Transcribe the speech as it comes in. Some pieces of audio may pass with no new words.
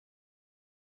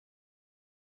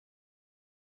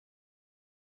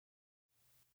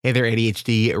Hey there,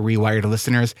 ADHD Rewired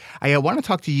listeners. I want to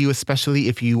talk to you, especially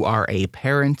if you are a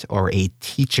parent or a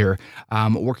teacher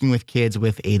working with kids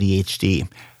with ADHD.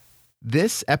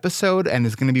 This episode, and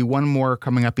there's going to be one more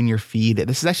coming up in your feed,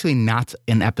 this is actually not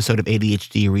an episode of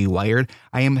ADHD Rewired.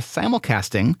 I am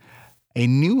simulcasting a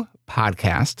new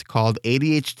podcast called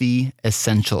ADHD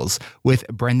Essentials with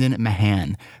Brendan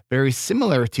Mahan. Very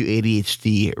similar to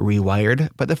ADHD Rewired,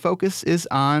 but the focus is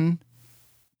on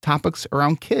topics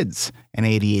around kids and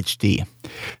ADHD.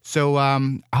 So I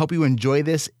hope you enjoy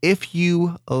this. If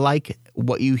you like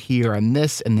what you hear on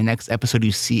this and the next episode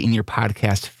you see in your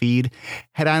podcast feed,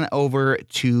 head on over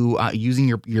to using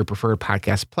your preferred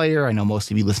podcast player. I know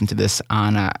most of you listen to this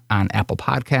on Apple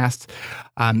Podcasts.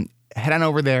 Head on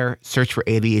over there, search for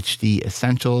ADHD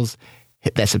Essentials,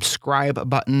 hit that subscribe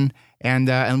button,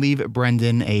 and leave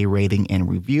Brendan a rating and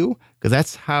review, because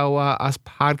that's how us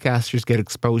podcasters get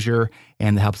exposure,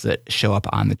 and it helps it show up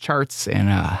on the charts and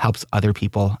helps other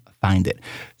people find it.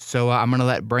 So I'm going to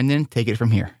let Brendan take it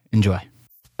from here. Enjoy.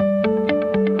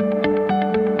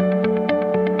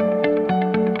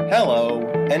 Hello,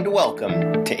 and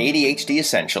welcome to ADHD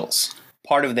Essentials,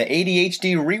 part of the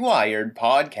ADHD Rewired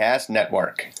podcast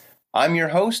network. I'm your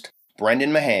host,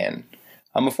 Brendan Mahan.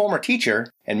 I'm a former teacher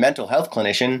and mental health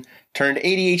clinician turned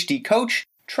ADHD coach,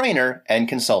 trainer, and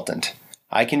consultant.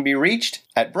 I can be reached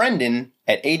at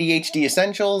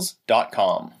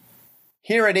brendan@adhdessentials.com.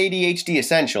 Here at ADHD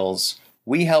Essentials,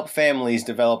 we help families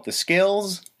develop the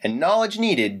skills and knowledge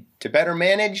needed to better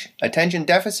manage attention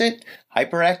deficit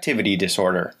hyperactivity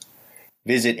disorder.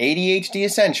 Visit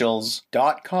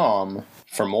adhdessentials.com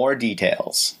for more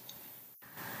details.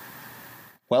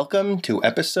 Welcome to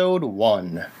episode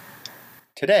 1.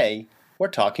 Today, we're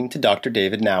talking to Dr.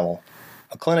 David Nowell,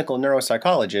 a clinical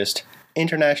neuropsychologist,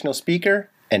 international speaker,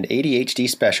 and ADHD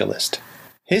specialist.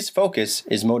 His focus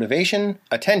is motivation,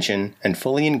 attention, and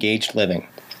fully engaged living,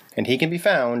 and he can be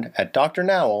found at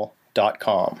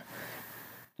drnowell.com.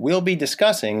 We'll be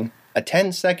discussing a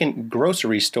 10-second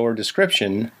grocery store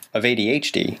description of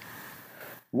ADHD,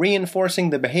 reinforcing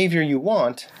the behavior you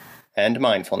want, and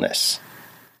mindfulness.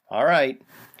 All right,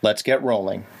 let's get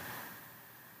rolling.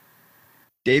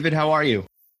 David, how are you?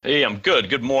 Hey, I'm good.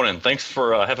 Good morning. Thanks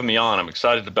for having me on. I'm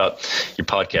excited about your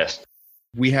podcast.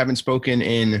 We haven't spoken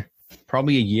in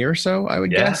probably a year or so, I would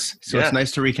guess. So It's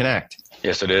nice to reconnect.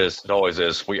 Yes, it is. It always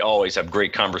is. We always have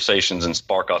great conversations and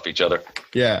spark off each other.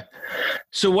 Yeah.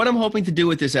 So what I'm hoping to do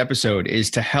with this episode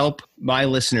is to help my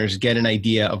listeners get an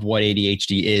idea of what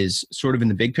ADHD is, sort of in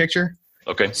the big picture.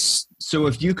 Okay. So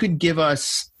if you could give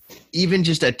us even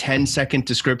just a 10-second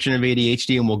description of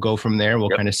ADHD, and we'll go from there. We'll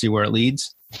kind of see where it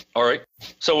leads. All right.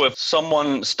 So if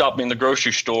someone stopped me in the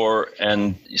grocery store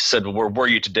and said, well, where were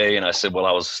you today? And I said, well,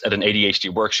 I was at an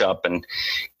ADHD workshop. And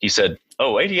he said,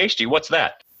 oh, ADHD, what's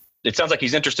that? It sounds like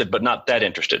he's interested, but not that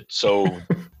interested. So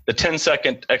the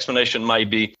 10-second explanation might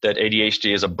be that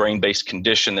ADHD is a brain-based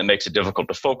condition that makes it difficult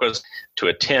to focus, to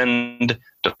attend,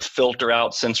 to filter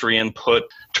out sensory input,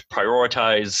 to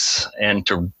prioritize, and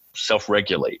to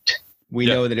self-regulate. We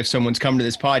know that if someone's come to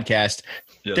this podcast,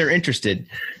 they're interested.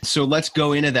 So let's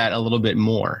go into that a little bit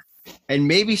more and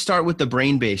maybe start with the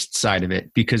brain-based side of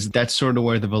it, because that's sort of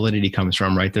where the validity comes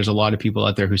from, right? There's a lot of people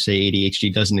out there who say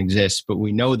ADHD doesn't exist, but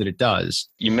we know that it does.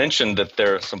 You mentioned that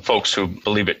there are some folks who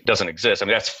believe it doesn't exist. I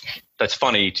mean, that's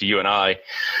funny to you and I.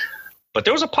 But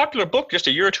there was a popular book just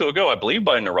a year or two ago, I believe,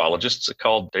 by a neurologist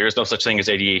called There Is No Such Thing as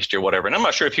ADHD or whatever. And I'm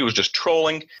not sure if he was just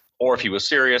trolling or if he was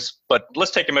serious, but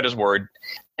let's take him at his word.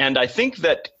 And I think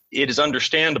that it is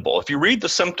understandable. If you read the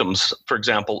symptoms, for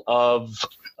example, of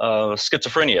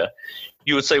schizophrenia,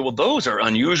 you would say, well, those are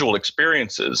unusual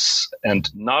experiences, and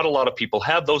not a lot of people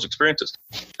have those experiences.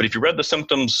 But if you read the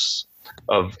symptoms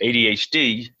of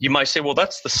ADHD, you might say, well,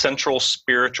 that's the central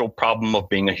spiritual problem of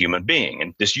being a human being.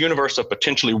 And this universe of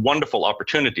potentially wonderful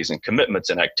opportunities and commitments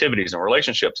and activities and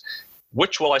relationships,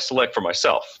 which will I select for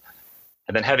myself?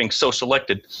 And then having so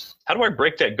selected, how do I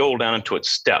break that goal down into its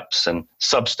steps and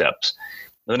sub-steps?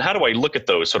 And then how do I look at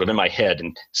those sort of in my head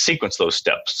and sequence those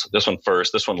steps? This one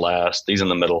first, this one last, these in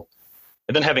the middle.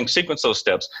 And then having sequenced those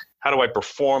steps, how do I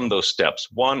perform those steps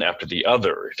one after the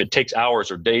other? If it takes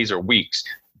hours or days or weeks,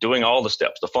 doing all the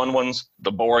steps, the fun ones,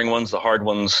 the boring ones, the hard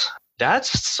ones,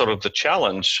 that's sort of the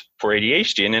challenge for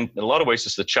ADHD. And in a lot of ways,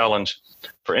 it's the challenge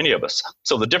for any of us.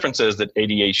 So the difference is that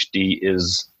ADHD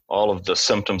is all of the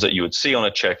symptoms that you would see on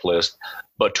a checklist,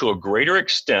 but to a greater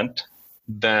extent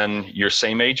than your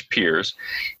same age peers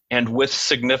and with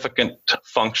significant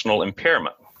functional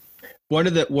impairment. One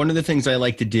of the things I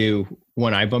like to do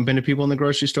when I bump into people in the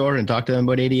grocery store and talk to them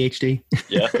about ADHD.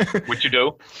 Yeah, what you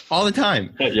do? All the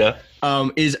time. Yeah.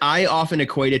 Is I often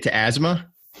equate it to asthma.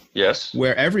 Yes.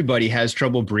 where everybody has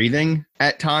trouble breathing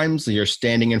at times. You're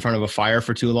standing in front of a fire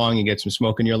for too long, you get some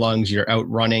smoke in your lungs, you're out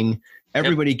running.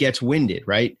 Everybody gets winded,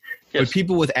 right? Yes. But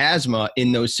people with asthma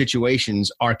in those situations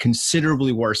are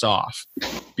considerably worse off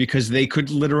because they could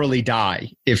literally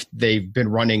die if they've been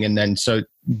running and then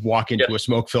walk into a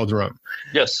smoke-filled room.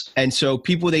 Yes. And so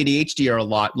people with ADHD are a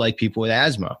lot like people with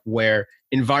asthma, where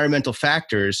environmental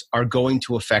factors are going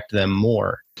to affect them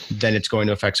more than it's going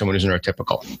to affect someone who's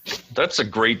neurotypical. That's a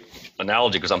great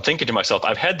analogy, because I'm thinking to myself,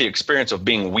 I've had the experience of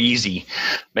being wheezy.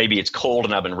 Maybe it's cold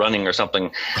and I've been running or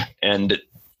something. And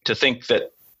to think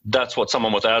that that's what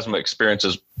someone with asthma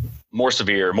experiences more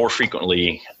severe, more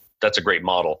frequently, that's a great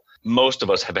model. Most of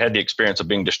us have had the experience of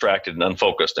being distracted and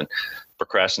unfocused and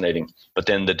procrastinating, but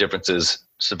then the difference is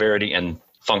severity and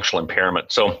functional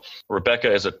impairment. So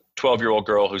Rebecca is a 12-year-old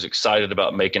girl who's excited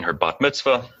about making her bat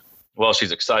mitzvah. Well,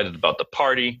 she's excited about the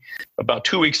party. About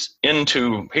 2 weeks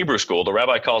into Hebrew school, the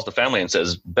rabbi calls the family and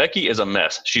says, Becky is a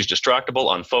mess. She's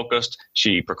distractible, unfocused.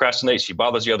 She procrastinates. She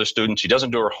bothers the other students. She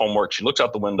doesn't do her homework. She looks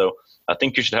out the window. I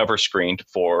think you should have her screened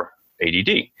for ADD.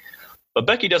 But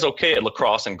Becky does okay at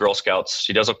lacrosse and Girl Scouts.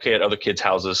 She does okay at other kids'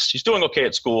 houses. She's doing okay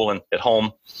at school and at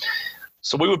home.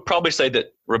 So we would probably say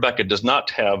that Rebecca does not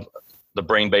have the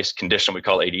brain-based condition we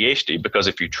call ADHD, because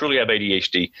if you truly have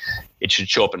ADHD, it should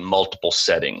show up in multiple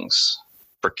settings.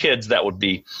 For kids, that would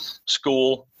be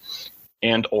school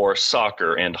and or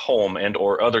soccer and home and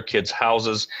or other kids'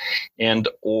 houses and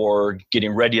or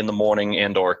getting ready in the morning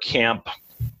and or camp.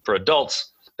 For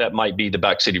adults, that might be the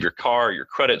backseat of your car, your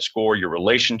credit score, your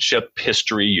relationship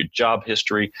history, your job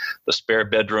history, the spare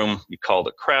bedroom you call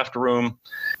the craft room.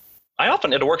 I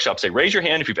often at a workshop say, raise your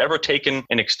hand if you've ever taken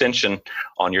an extension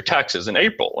on your taxes in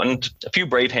April, and a few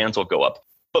brave hands will go up.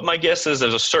 But my guess is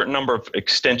there's a certain number of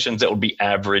extensions that would be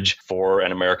average for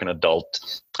an American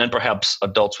adult, and perhaps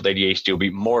adults with ADHD will be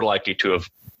more likely to have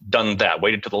done that,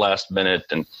 waited to the last minute.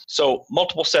 And so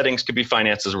multiple settings could be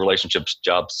finances, relationships,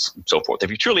 jobs, and so forth.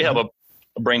 If you truly have a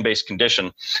brain-based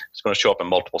condition, it's going to show up in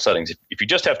multiple settings. If you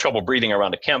just have trouble breathing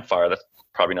around a campfire, that's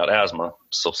probably not asthma.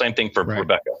 So same thing for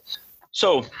Rebecca.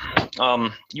 So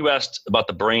you asked about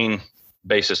the brain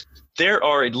basis. There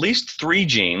are at least 3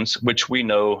 genes which we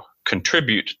know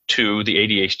contribute to the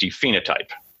ADHD phenotype,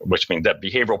 which means that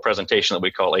behavioral presentation that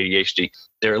we call ADHD.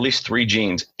 There are at least 3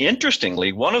 genes.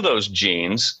 Interestingly, one of those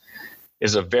genes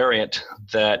is a variant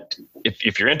that,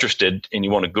 if you're interested and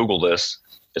you want to Google this,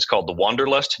 it's called the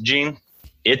Wanderlust gene.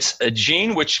 It's a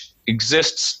gene which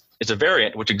exists. It's a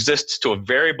variant which exists to a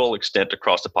variable extent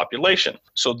across the population.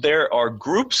 So there are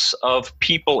groups of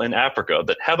people in Africa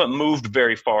that haven't moved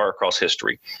very far across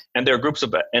history. And there are groups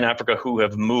in Africa who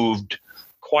have moved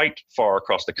quite far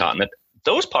across the continent.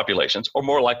 Those populations are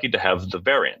more likely to have the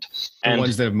variant. The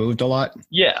ones that have moved a lot?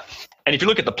 Yeah. And if you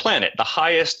look at the planet, the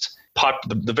highest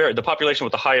the population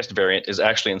with the highest variant is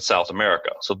actually in South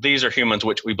America. So these are humans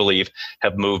which we believe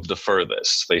have moved the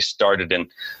furthest. They started in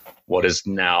what is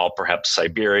now perhaps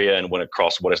Siberia and went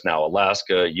across what is now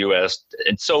Alaska, US.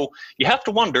 And so you have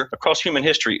to wonder, across human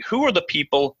history, who are the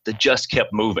people that just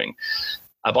kept moving?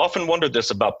 I've often wondered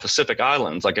this about Pacific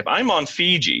Islands. Like if I'm on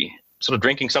Fiji, sort of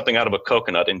drinking something out of a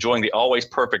coconut, enjoying the always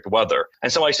perfect weather,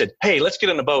 and somebody said, hey, let's get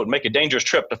in a boat and make a dangerous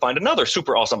trip to find another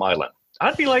super awesome island,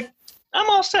 I'd be like, I'm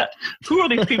all set. Who are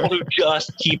these people who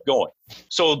just keep going?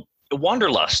 So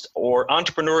wanderlust or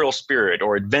entrepreneurial spirit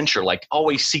or adventure, like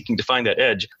always seeking to find that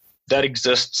edge, that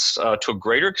exists to a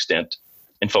greater extent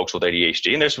in folks with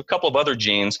ADHD. And there's a couple of other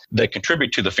genes that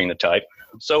contribute to the phenotype.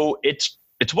 So it's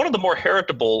one of the more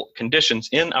heritable conditions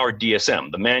in our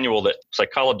DSM, the manual that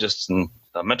psychologists and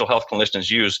mental health clinicians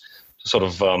use to sort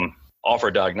of offer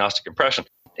a diagnostic impression.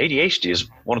 ADHD is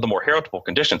one of the more heritable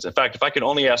conditions. In fact, if I could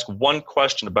only ask one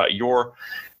question about your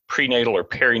prenatal or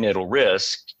perinatal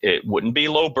risk, it wouldn't be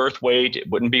low birth weight. It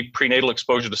wouldn't be prenatal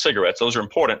exposure to cigarettes. Those are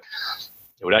important.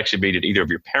 It would actually be, did either of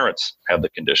your parents have the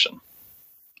condition?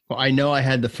 Well, I know I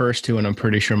had the first 2, and I'm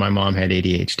pretty sure my mom had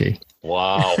ADHD.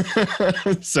 Wow.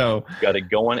 So got it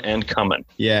going and coming.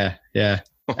 Yeah.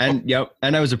 And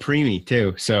and I was a preemie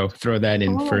too. So throw that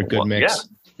in for a good mix.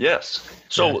 Yeah. Yes.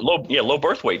 So low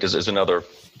birth weight is another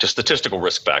just statistical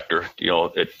risk factor,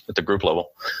 at the group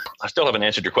level. I still haven't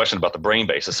answered your question about the brain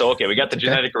basis. So, okay, we got the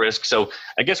genetic risk. So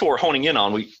I guess what we're honing in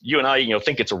on, you and I,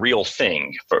 think it's a real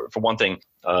thing. For one thing,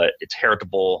 it's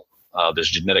heritable. There's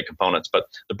genetic components, but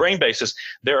the brain basis,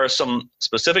 there are some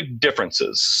specific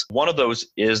differences. One of those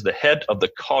is the head of the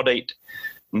caudate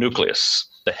nucleus.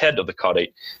 The head of the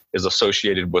caudate is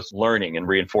associated with learning and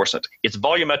reinforcement. It's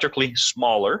volumetrically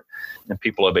smaller than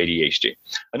people of ADHD.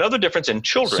 Another difference in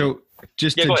children. So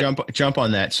just to jump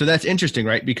on that. So that's interesting,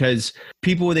 right? Because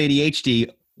people with ADHD,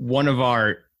 one of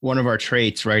our one of our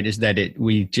traits, right, is that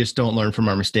we just don't learn from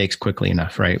our mistakes quickly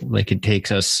enough, right? Like it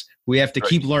takes us, we have to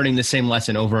keep learning the same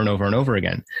lesson over and over and over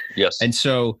again. Yes. And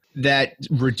so that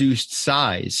reduced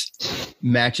size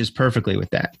matches perfectly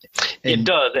with that. It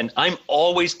does. And I'm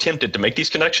always tempted to make these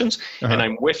connections. And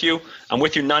I'm with you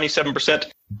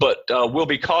 97%, but we'll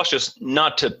be cautious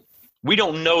not to, we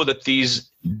don't know that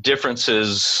these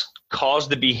differences cause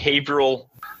the behavioral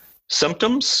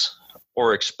symptoms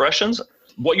or expressions.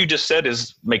 What you just said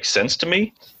makes sense to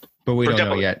me. But we don't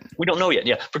know yet. We don't know yet.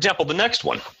 Yeah. For example, the next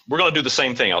one, we're going to do the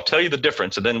same thing. I'll tell you the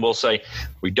difference, and then we'll say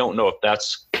we don't know if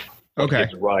that's what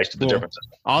gives rise to the differences.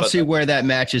 I'll see where that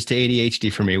matches to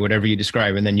ADHD for me, whatever you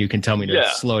describe, and then you can tell me to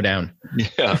slow down.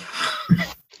 Yeah.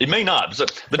 It may not. So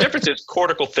the difference is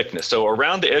cortical thickness. So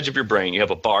around the edge of your brain, you have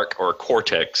a bark or a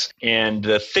cortex, and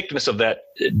the thickness of that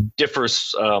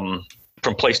differs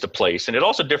from place to place, and it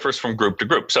also differs from group to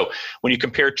group. So when you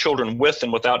compare children with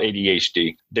and without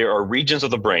ADHD, there are regions of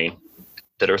the brain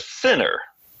that are thinner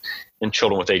in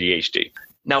children with ADHD.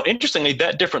 Now, interestingly,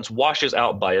 that difference washes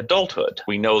out by adulthood.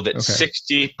 We know that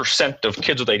 60% of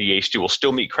kids with ADHD will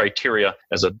still meet criteria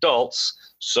as adults.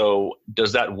 So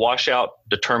does that washout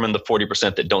determine the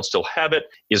 40% that don't still have it?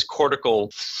 Is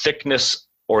cortical thickness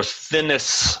or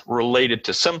thinness related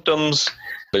to symptoms?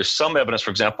 There's some evidence,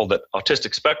 for example, that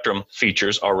autistic spectrum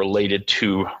features are related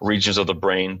to regions of the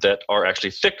brain that are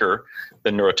actually thicker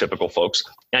than neurotypical folks.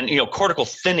 And, cortical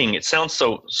thinning, it sounds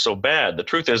so bad. The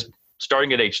truth is,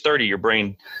 starting at age 30, your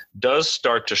brain does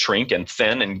start to shrink and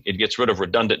thin, and it gets rid of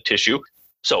redundant tissue.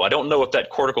 So I don't know if that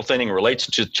cortical thinning relates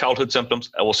to childhood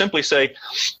symptoms. I will simply say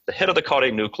the head of the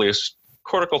caudate nucleus,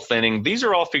 cortical thinning, these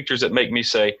are all features that make me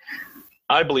say,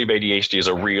 I believe ADHD is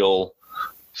a real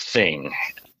thing.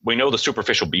 We know the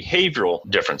superficial behavioral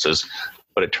differences,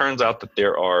 but it turns out that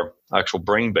there are actual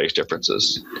brain-based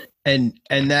differences. And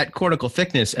that cortical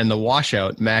thickness and the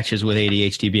washout matches with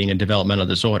ADHD being a developmental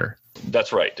disorder.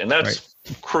 That's right. And that's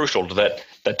crucial to that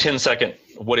 10-second,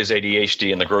 what is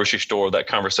ADHD in the grocery store, that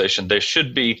conversation. There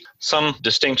should be some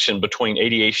distinction between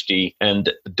ADHD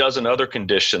and a dozen other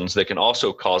conditions that can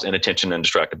also cause inattention and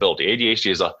distractibility.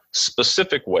 ADHD is a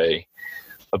specific way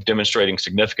of demonstrating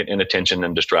significant inattention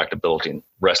and distractibility and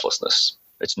restlessness.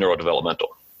 It's neurodevelopmental.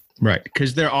 Right.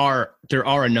 Because there are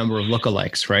a number of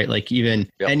lookalikes, right? Like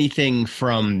even anything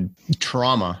from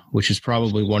trauma, which is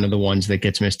probably one of the ones that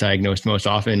gets misdiagnosed most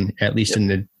often, at least in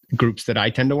the groups that I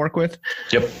tend to work with.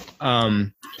 Yep.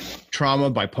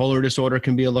 Trauma, bipolar disorder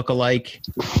can be a lookalike.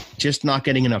 Just not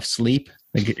getting enough sleep.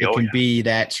 Like it can be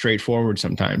that straightforward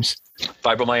sometimes.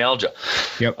 Fibromyalgia.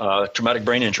 Yep. Traumatic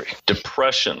brain injury.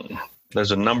 Depression.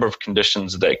 There's a number of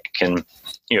conditions that can,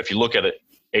 if you look at it,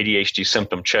 ADHD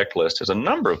symptom checklist, there's a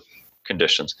number of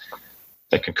conditions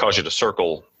that can cause you to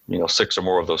circle, 6 or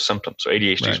more of those symptoms. So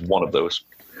ADHD is one of those.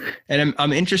 And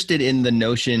I'm interested in the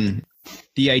notion,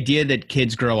 the idea that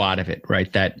kids grow out of it,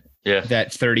 right? That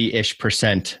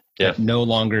 30-ish% that no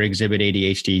longer exhibit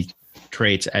ADHD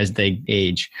traits as they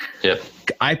age. Yep.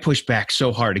 I push back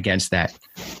so hard against that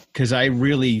because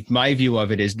my view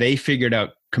of it is they figured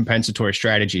out compensatory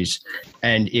strategies.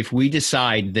 And if we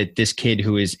decide that this kid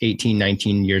who is 18,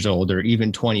 19 years old, or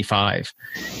even 25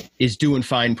 is doing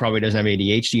fine, probably doesn't have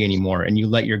ADHD anymore, and you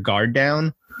let your guard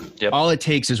down, all it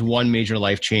takes is one major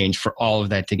life change for all of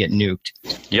that to get nuked.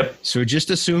 Yep. So just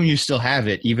assume you still have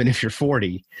it, even if you're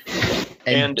 40,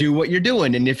 and do what you're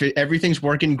doing. And if everything's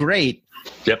working great,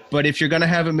 but if you're going to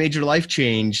have a major life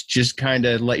change, just kind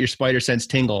of let your spider sense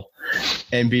tingle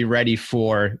and be ready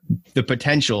for the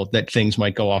potential that things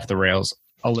might go off the rails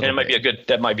a little bit. And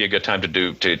that might be a good time to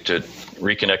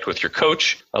reconnect with your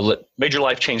coach. Major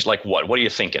life change like what? What are you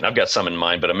thinking? I've got some in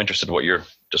mind, but I'm interested in what you're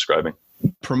describing.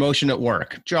 Promotion at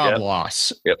work, job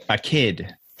loss, a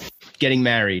kid, getting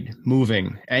married,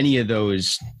 moving, any of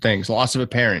those things, loss of a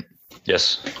parent.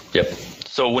 Yes. Yep.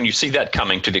 So when you see that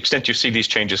coming, to the extent you see these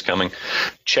changes coming,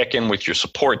 check in with your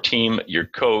support team, your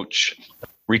coach,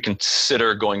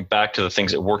 reconsider going back to the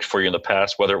things that worked for you in the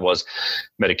past, whether it was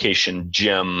medication,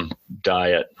 gym,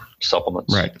 diet,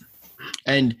 supplements. Right.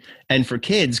 And for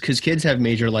kids, because kids have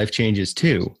major life changes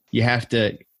too, you have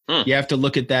to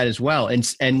look at that as well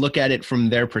and look at it from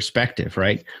their perspective,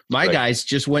 right? My guys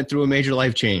just went through a major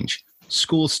life change.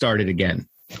 School started again.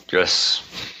 Yes.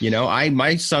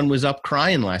 My son was up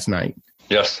crying last night.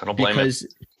 Yes, I don't blame him.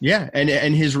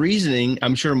 And his reasoning,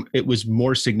 I'm sure it was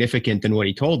more significant than what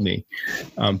he told me,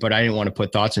 but I didn't want to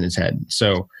put thoughts in his head.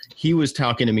 So he was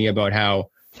talking to me about how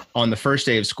on the first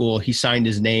day of school, he signed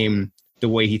his name the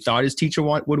way he thought his teacher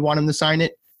would want him to sign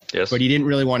it. Yes. But he didn't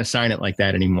really want to sign it like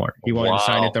that anymore. He wanted to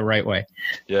sign it the right way.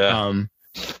 Yeah.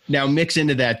 Now mix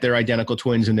into that, they're identical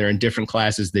twins and they're in different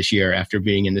classes this year after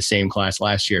being in the same class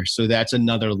last year. So that's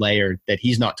another layer that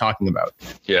he's not talking about.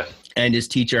 Yeah. And his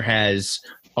teacher has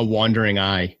a wandering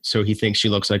eye. So he thinks she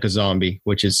looks like a zombie,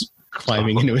 which is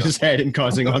climbing into his head and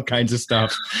causing all kinds of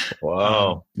stuff.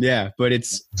 Wow.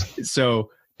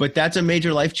 But that's a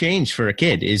major life change for a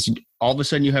kid, is all of a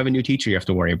sudden you have a new teacher you have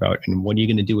to worry about. And what are you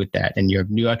going to do with that? And you have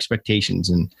new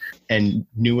expectations and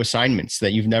new assignments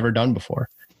that you've never done before.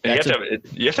 You have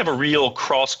to have a real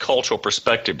cross-cultural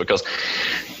perspective, because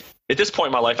at this point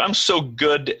in my life, I'm so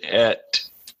good at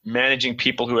managing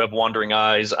people who have wandering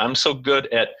eyes. I'm so good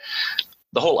at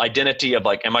the whole identity of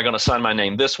like, am I going to sign my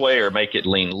name this way or make it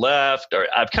lean left? Or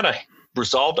I've kind of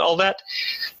resolved all that.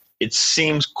 It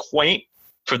seems quaint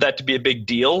for that to be a big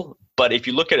deal, but if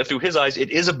you look at it through his eyes, it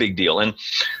is a big deal. And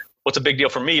what's a big deal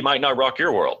for me might not rock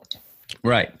your world.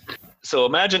 Right. So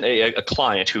imagine a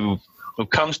client who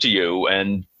comes to you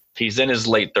and he's in his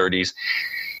late 30s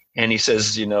and he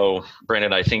says,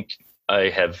 Brandon, I think I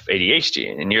have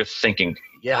ADHD. And you're thinking,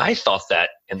 yeah, I thought that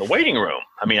in the waiting room.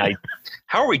 I mean,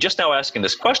 how are we just now asking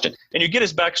this question? And you get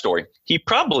his backstory. He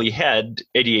probably had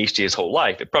ADHD his whole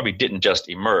life. It probably didn't just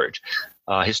emerge.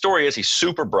 His story is he's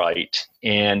super bright,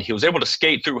 and he was able to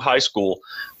skate through high school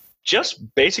just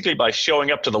basically by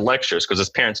showing up to the lectures because his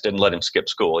parents didn't let him skip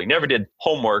school. He never did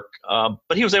homework,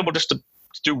 but he was able just to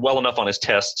do well enough on his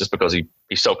tests just because he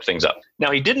soaked things up.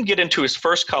 Now, he didn't get into his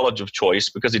first college of choice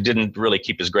because he didn't really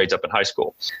keep his grades up in high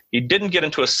school. He didn't get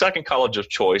into a second college of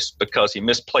choice because he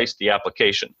misplaced the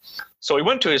application. So he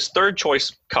went to his third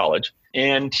choice college,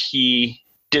 and he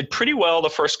did pretty well the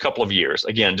first couple of years.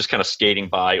 Again, just kind of skating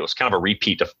by. It was kind of a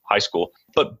repeat of high school.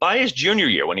 But by his junior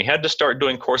year, when he had to start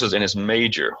doing courses in his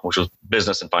major, which was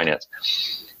business and finance,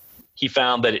 he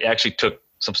found that it actually took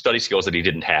some study skills that he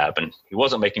didn't have, and he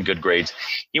wasn't making good grades.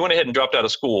 He went ahead and dropped out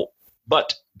of school.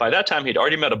 But by that time, he'd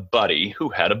already met a buddy who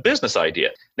had a business idea.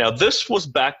 Now, this was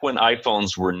back when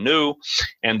iPhones were new,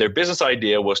 and their business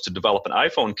idea was to develop an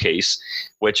iPhone case,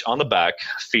 which on the back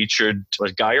featured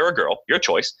a guy or a girl, your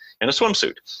choice, in a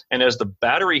swimsuit. And as the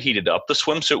battery heated up, the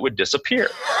swimsuit would disappear.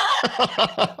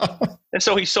 And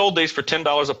so he sold these for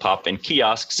 $10 a pop in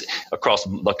kiosks across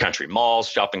the country, malls,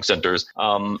 shopping centers.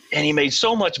 And he made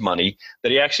so much money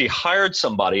that he actually hired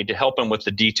somebody to help him with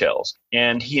the details.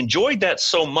 And he enjoyed that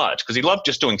so much because he loved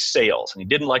just doing sales and he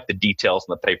didn't like the details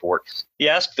and the paperwork. He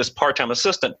asked this part-time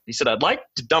assistant, he said, I'd like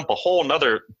to dump a whole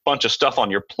nother bunch of stuff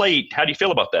on your plate. How do you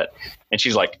feel about that? And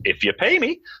she's like, if you pay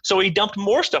me. So he dumped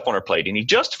more stuff on her plate and he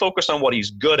just focused on what he's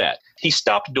good at. He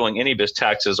stopped doing any of his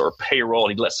taxes or payroll.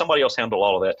 He let somebody else handle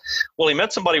all of that. Well, he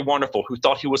met somebody wonderful who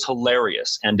thought he was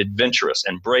hilarious and adventurous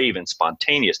and brave and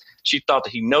spontaneous. She thought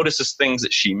that he notices things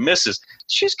that she misses.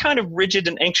 She's kind of rigid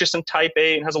and anxious and type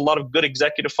A and has a lot of good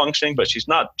executive functioning, but she's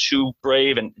not too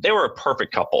brave. And they were a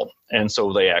perfect couple. And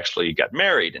so they actually got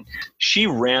married. And she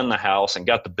ran the house and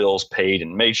got the bills paid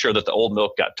and made sure that the old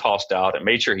milk got tossed out and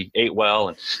made sure he ate well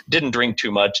and didn't drink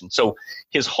too much. And so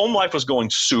his home life was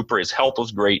going super. His health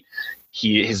was great.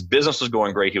 His business was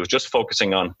going great. He was just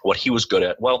focusing on what he was good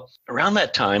at. Well, around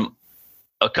that time,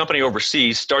 a company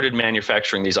overseas started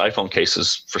manufacturing these iPhone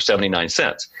cases for 79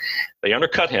 cents. They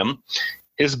undercut him.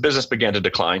 His business began to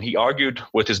decline. He argued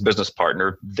with his business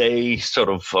partner. They sort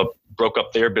of broke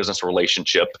up their business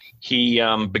relationship. He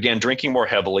began drinking more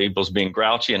heavily, was being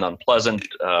grouchy and unpleasant.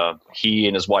 He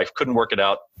and his wife couldn't work it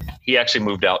out. He actually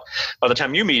moved out. By the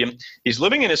time you meet him, he's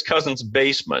living in his cousin's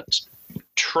basement,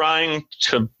 trying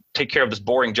to take care of this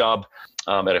boring job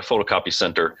at a photocopy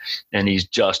center, and he's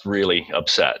just really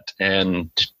upset.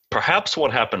 And perhaps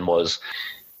what happened was,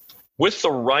 with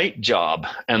the right job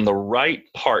and the right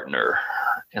partner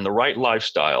and the right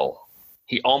lifestyle,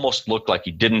 he almost looked like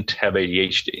he didn't have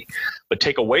ADHD. But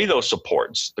take away those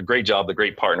supports, the great job, the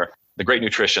great partner, the great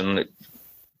nutrition,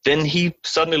 then he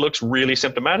suddenly looks really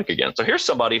symptomatic again. So here's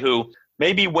somebody who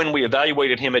maybe when we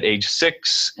evaluated him at age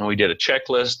 6 and we did a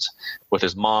checklist with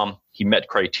his mom, he met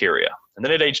criteria. And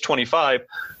then at age 25,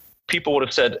 people would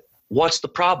have said, what's the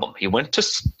problem? He went to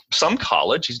some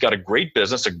college. He's got a great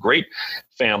business, a great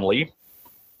family.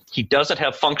 He doesn't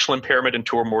have functional impairment in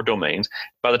 2 or more domains.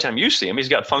 By the time you see him, he's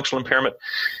got functional impairment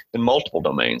in multiple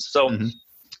domains. So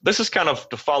this is kind of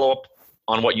to follow up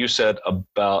on what you said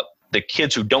about the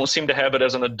kids who don't seem to have it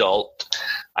as an adult.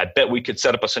 I bet we could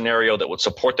set up a scenario that would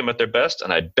support them at their best.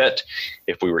 And I bet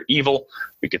if we were evil,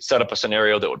 we could set up a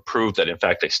scenario that would prove that, in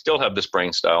fact, they still have this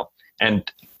brain style. And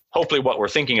hopefully what we're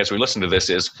thinking as we listen to this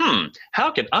is,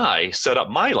 how can I set up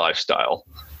my lifestyle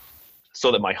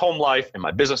so that my home life and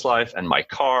my business life and my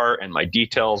car and my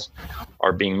details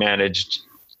are being managed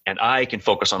and I can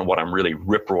focus on what I'm really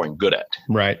rip-roaring good at.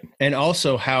 Right. And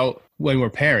also how, when we're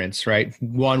parents, right,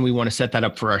 one, we want to set that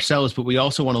up for ourselves, but we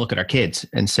also want to look at our kids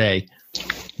and say,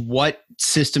 what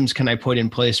systems can I put in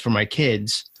place for my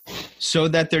kids so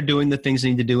that they're doing the things they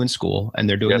need to do in school and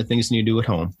they're doing the things they need to do at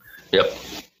home? Yep.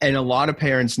 And a lot of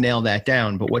parents nail that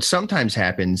down. But what sometimes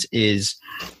happens is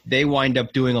they wind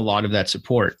up doing a lot of that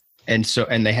support. And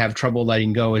they have trouble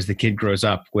letting go as the kid grows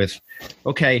up with,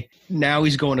 okay, now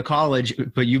he's going to college,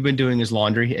 but you've been doing his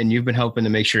laundry and you've been helping to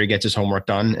make sure he gets his homework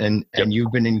done. And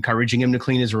you've been encouraging him to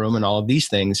clean his room and all of these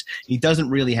things. He doesn't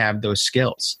really have those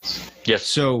skills. Yes.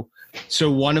 So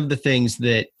one of the things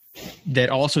that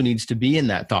also needs to be in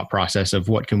that thought process of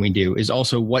what can we do is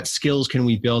also what skills can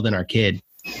we build in our kid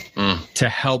to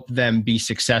help them be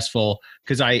successful.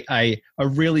 Because a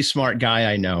really smart guy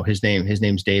I know, his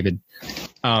name's David,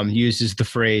 uses the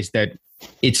phrase that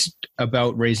it's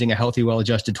about raising a healthy,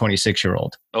 well-adjusted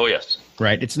 26-year-old. Oh, yes.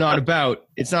 Right. It's not about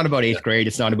eighth grade.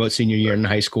 It's not about senior year in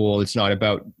high school. It's not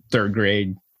about third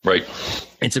grade. Right.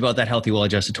 It's about that healthy,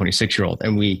 well-adjusted 26-year-old.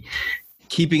 And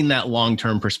keeping that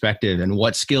long-term perspective and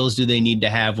what skills do they need to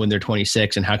have when they're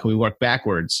 26 and how can we work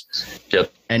backwards?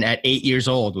 Yep. And at 8 years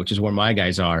old, which is where my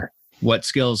guys are, what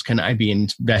skills can I be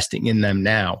investing in them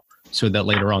now so that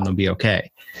later on they'll be okay?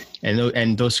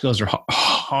 And those skills are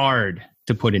hard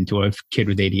to put into a kid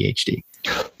with ADHD.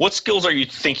 What skills are you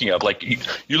thinking of? Like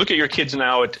you look at your kids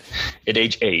now at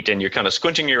age 8 and you're kind of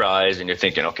squinting your eyes and you're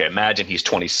thinking, okay, imagine he's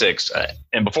 26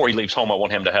 and before he leaves home, I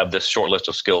want him to have this short list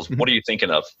of skills. What are you thinking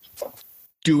of?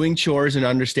 Doing chores and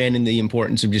understanding the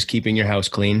importance of just keeping your house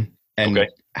clean and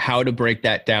how to break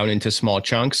that down into small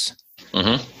chunks.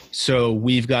 Mm-hmm. So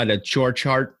we've got a chore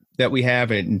chart that we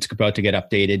have, and it's about to get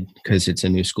updated because it's a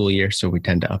new school year. So we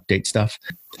tend to update stuff.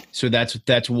 So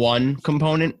that's one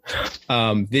component.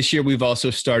 This year, we've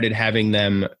also started having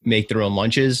them make their own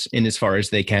lunches in as far as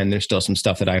they can. There's still some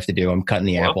stuff that I have to do. I'm cutting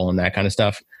the apple and that kind of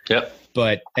stuff. Yep.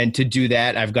 And to do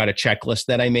that, I've got a checklist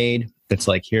that I made that's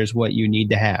like, here's what you need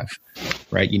to have,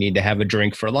 right? You need to have a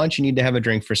drink for lunch. You need to have a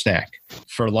drink for snack.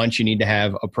 For lunch, you need to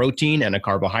have a protein and a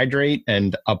carbohydrate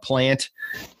and a plant,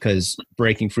 because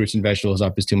breaking fruits and vegetables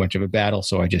up is too much of a battle.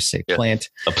 So I just say plant.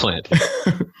 A plant.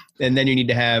 And then you need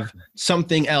to have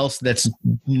something else that's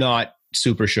not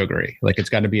super sugary. Like it's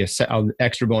got to be an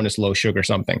extra bonus low sugar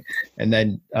something. And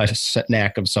then a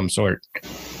snack of some sort.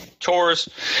 Chores,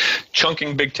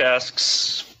 chunking big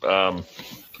tasks,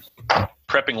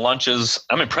 prepping lunches.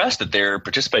 I'm impressed that they're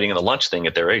participating in the lunch thing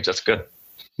at their age. That's good.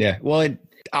 Yeah. Well,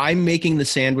 I'm making the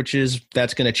sandwiches.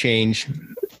 That's going to change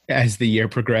as the year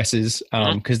progresses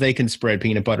because they can spread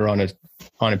peanut butter on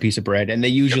a piece of bread, and they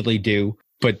usually do.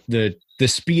 But the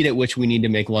speed at which we need to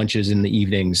make lunches in the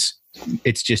evenings,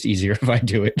 it's just easier if I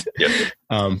do it. Yep.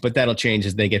 But that'll change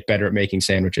as they get better at making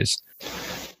sandwiches.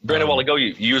 Brandon, a while ago,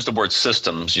 you used the word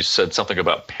systems. You said something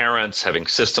about parents having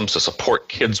systems to support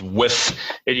kids with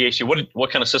ADHD.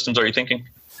 What kind of systems are you thinking?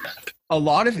 A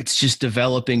lot of it's just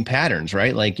developing patterns,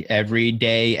 right? Like every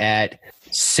day at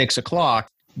 6 o'clock,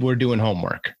 we're doing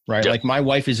homework, right? Yep. Like my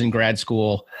wife is in grad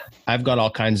school. I've got all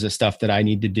kinds of stuff that I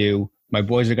need to do. My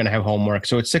boys are going to have homework.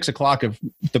 So at 6 o'clock, if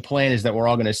the plan is that we're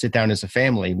all going to sit down as a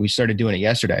family. We started doing it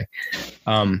yesterday.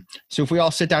 So if we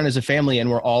all sit down as a family and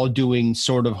we're all doing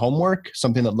sort of homework,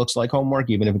 something that looks like homework,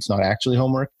 even if it's not actually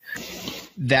homework,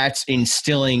 that's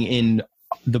instilling in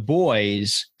the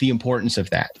boys the importance of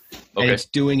that. Okay. And it's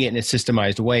doing it in a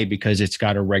systemized way because it's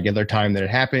got a regular time that it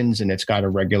happens and it's got a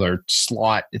regular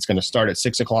slot. It's going to start at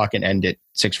 6 o'clock and end at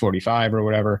 6:45 or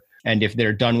whatever. And if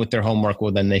they're done with their homework,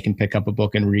 well, then they can pick up a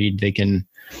book and read. They can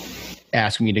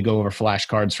ask me to go over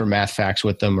flashcards for math facts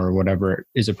with them or whatever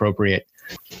is appropriate.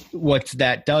 What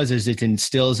that does is it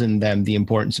instills in them the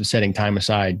importance of setting time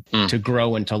aside to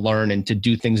grow and to learn and to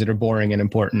do things that are boring and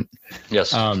important. Yes.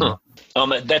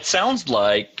 That sounds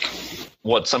like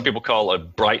what some people call a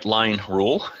bright line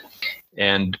rule.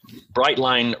 And bright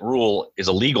line rule is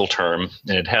a legal term,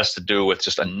 and it has to do with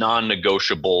just a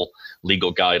non-negotiable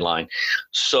legal guideline.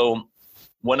 So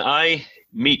when I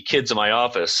meet kids in my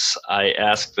office, I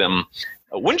ask them,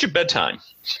 when's your bedtime?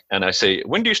 And I say,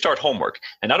 when do you start homework?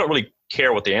 And I don't really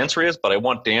care what the answer is, but I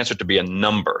want the answer to be a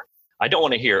number. I don't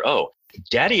want to hear, oh,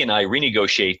 Daddy and I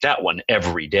renegotiate that one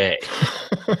every day.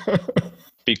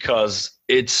 Because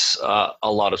it's a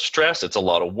lot of stress. It's a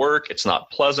lot of work. It's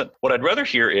not pleasant. What I'd rather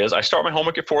hear is I start my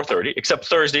homework at 4:30, except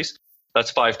Thursdays.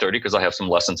 That's 5:30 because I have some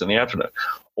lessons in the afternoon.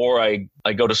 Or I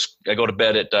go to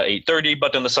bed at 8:30,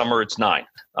 but in the summer it's 9.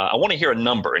 I want to hear a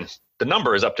number, and the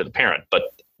number is up to the parent. But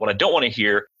what I don't want to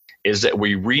hear is that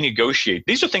we renegotiate.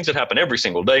 These are things that happen every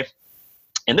single day.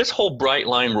 And this whole bright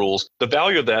line rules, the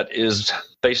value of that is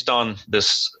based on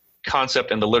this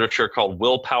concept in the literature called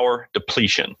willpower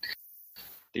depletion.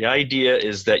 The idea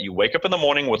is that you wake up in the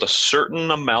morning with a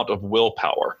certain amount of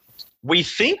willpower. We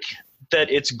think that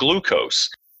it's glucose.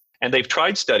 And they've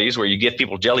tried studies where you give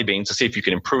people jelly beans to see if you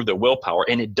can improve their willpower.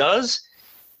 And it does,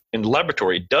 in the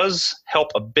laboratory, it does help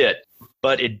a bit,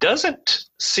 but it doesn't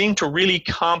seem to really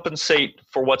compensate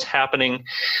for what's happening.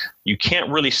 You can't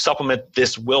really supplement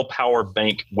this willpower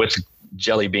bank with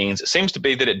jelly beans. It seems to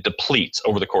be that it depletes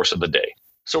over the course of the day.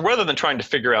 So rather than trying to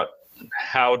figure out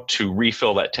how to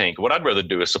refill that tank, what I'd rather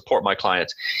do is support my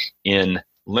clients in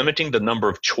limiting the number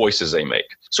of choices they make.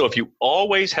 So if you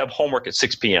always have homework at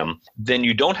 6 p.m., then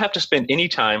you don't have to spend any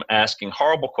time asking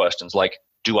horrible questions like,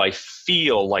 do I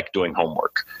feel like doing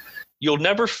homework? You'll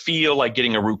never feel like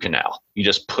getting a root canal. You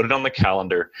just put it on the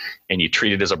calendar and you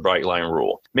treat it as a bright line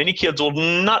rule. Many kids will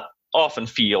not often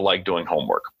feel like doing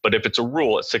homework, but if it's a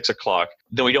rule at 6 o'clock,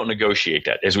 then we don't negotiate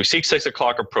that. As we see 6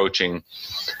 o'clock approaching,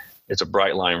 it's a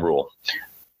bright line rule.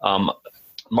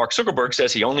 Mark Zuckerberg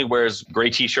says he only wears gray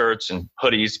T-shirts and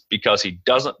hoodies because he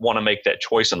doesn't want to make that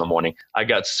choice in the morning. I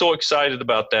got so excited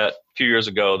about that a few years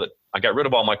ago that I got rid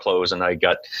of all my clothes and I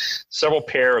got several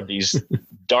pair of these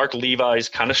dark Levi's,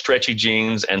 kind of stretchy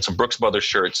jeans and some Brooks Brothers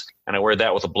shirts, and I wear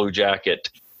that with a blue jacket.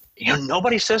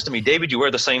 Nobody says to me, David, you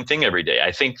wear the same thing every day.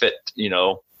 I think that,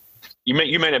 you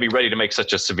may not be ready to make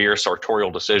such a severe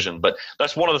sartorial decision, but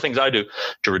that's one of the things I do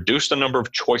to reduce the number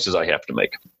of choices I have to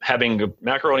make. Having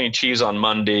macaroni and cheese on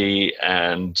Monday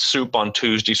and soup on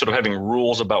Tuesday, sort of having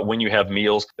rules about when you have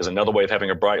meals is another way of having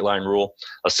a bright line rule.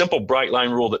 A simple bright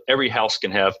line rule that every house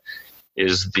can have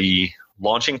is the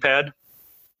launching pad,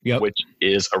 which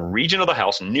is a region of the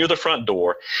house near the front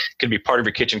door. It could be part of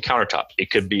your kitchen countertop.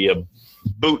 It could be a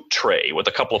boot tray with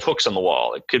a couple of hooks on the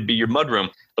wall. It could be your mudroom.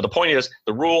 But the point is,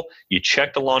 the rule, you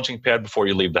check the launching pad before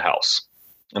you leave the house.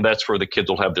 And that's where the kids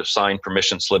will have their signed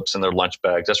permission slips in their lunch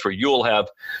bags. That's where you'll have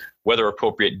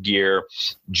weather-appropriate gear,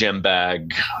 gym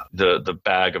bag, the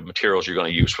bag of materials you're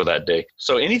going to use for that day.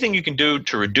 So anything you can do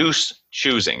to reduce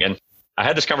choosing. And I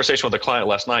had this conversation with a client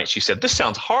last night. She said, this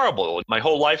sounds horrible. My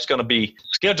whole life's going to be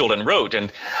scheduled and rote.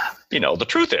 And, the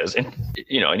truth is, and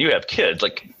you have kids,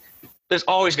 there's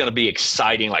always going to be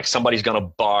exciting, like somebody's going to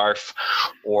barf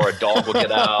or a dog will get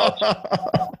out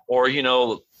or,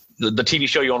 the TV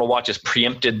show you want to watch is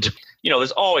preempted.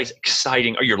 There's always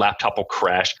exciting or your laptop will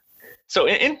crash. So,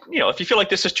 if you feel like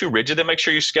this is too rigid, then make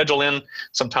sure you schedule in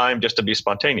some time just to be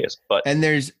spontaneous. And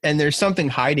there's something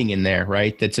hiding in there,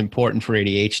 right? That's important for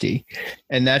ADHD.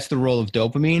 And that's the role of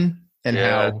dopamine and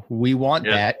how we want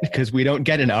that because we don't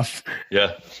get enough.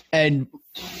 Yeah. And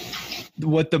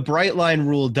what the bright line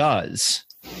rule does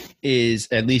is,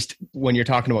 at least when you're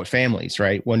talking about families,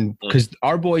 right? Because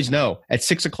our boys know at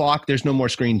 6 o'clock, there's no more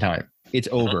screen time. It's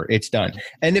over. It's done.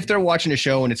 And if they're watching a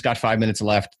show and it's got 5 minutes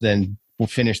left, then we'll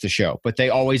finish the show. But they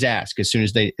always ask as soon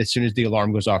as the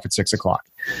alarm goes off at 6 o'clock,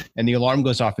 and the alarm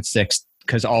goes off at 6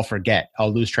 because I'll forget.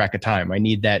 I'll lose track of time. I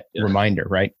need that reminder,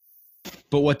 right?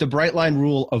 But what the bright line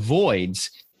rule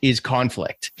avoids is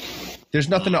conflict. There's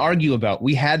nothing to argue about.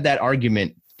 We had that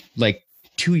argument like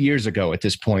 2 years ago at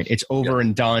this point. It's over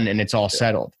and done and it's all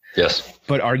settled. Yes.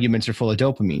 But arguments are full of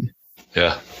dopamine.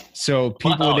 Yeah. So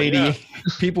people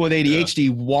with ADHD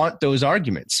want those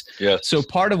arguments. Yeah. So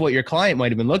part of what your client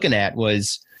might have been looking at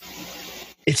was,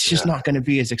 it's just not going to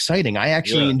be as exciting. I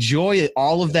actually enjoy it.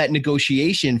 All of that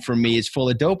negotiation for me is full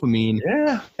of dopamine.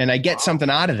 Yeah. And I get something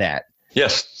out of that.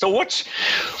 Yes. So what's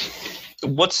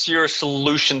your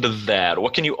solution to that?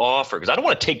 What can you offer? Because I don't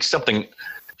want to take something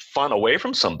fun away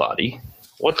from somebody.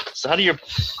 How do you?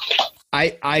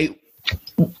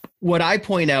 What I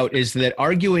point out is that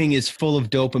arguing is full of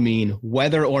dopamine,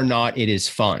 whether or not it is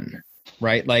fun,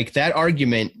 right? Like that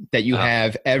argument that you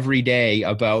have every day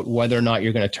about whether or not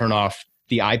you're going to turn off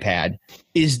the iPad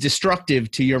is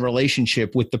destructive to your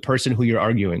relationship with the person who you're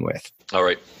arguing with. All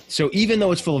right. So even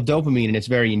though it's full of dopamine and it's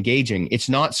very engaging, it's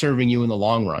not serving you in the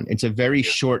long run. It's a very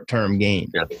short-term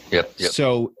gain. Yep.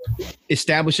 So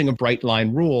establishing a bright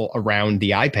line rule around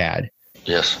the iPad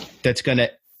that's going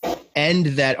to end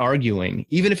that arguing,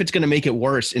 even if it's going to make it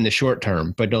worse in the short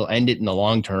term, but it'll end it in the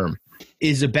long term,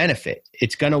 is a benefit.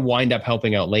 It's going to wind up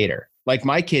helping out later. Like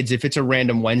my kids, if it's a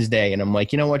random Wednesday and I'm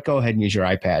like, you know what, go ahead and use your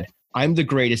iPad. I'm the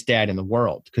greatest dad in the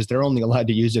world because they're only allowed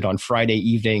to use it on Friday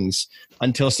evenings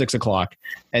until 6 o'clock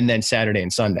and then Saturday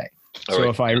and Sunday.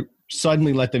 If I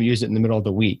suddenly let them use it in the middle of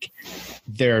the week,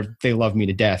 they love me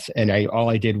to death. And all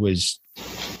I did was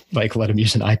like let them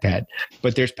use an iPad.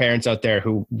 But there's parents out there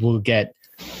who will get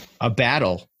a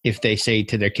battle if they say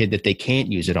to their kid that they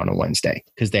can't use it on a Wednesday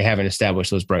because they haven't established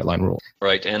those bright line rules.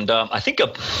 Right. And I think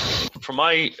from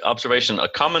my observation, a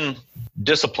common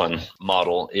discipline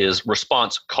model is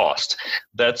response cost.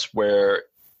 That's where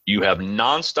you have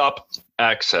nonstop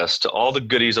access to all the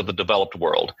goodies of the developed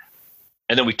world.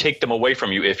 And then we take them away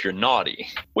from you if you're naughty,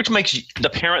 which makes the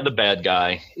parent the bad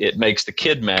guy. It makes the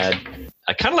kid mad.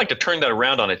 I kind of like to turn that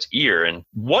around on its ear. And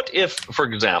what if, for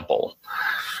example,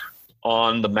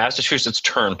 on the Massachusetts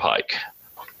Turnpike,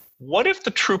 what if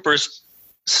the troopers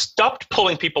stopped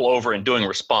pulling people over and doing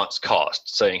response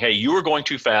costs, saying, hey, you were going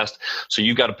too fast, so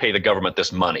you got to pay the government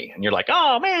this money? And you're like,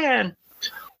 oh, man.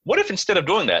 What if instead of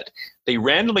doing that, they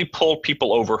randomly pulled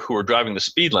people over who were driving the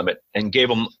speed limit and gave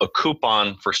them a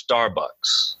coupon for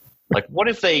Starbucks? Like, what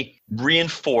if they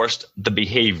reinforced the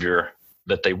behavior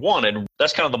that they wanted?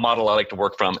 That's kind of the model I like to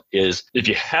work from, is if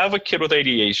you have a kid with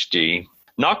ADHD,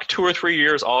 knock 2 or 3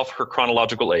 years off her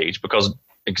chronological age because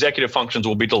executive functions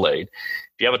will be delayed.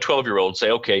 If you have a 12-year-old, say,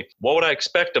 okay, what would I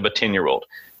expect of a 10-year-old?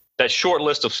 That short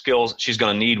list of skills she's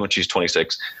going to need when she's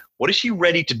 26. What is she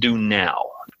ready to do now?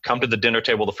 Come to the dinner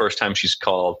table the first time she's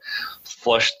called,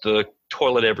 flush the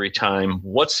toilet every time,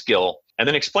 what skill? And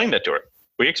then explain that to her.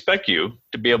 We expect you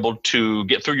to be able to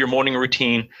get through your morning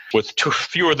routine with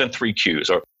fewer than 3 cues,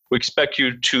 or we expect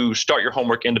you to start your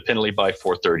homework independently by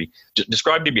 4:30.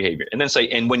 Describe the behavior. And then say,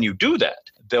 and when you do that,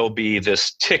 there'll be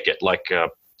this ticket, like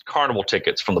carnival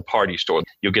tickets from the party store.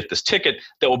 You'll get this ticket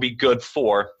that will be good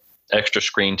for extra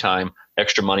screen time,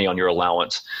 extra money on your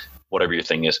allowance, whatever your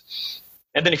thing is.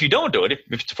 And then if you don't do it, if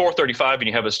it's 4:35 and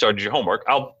you haven't started your homework,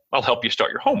 I'll help you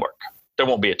start your homework. There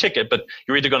won't be a ticket, but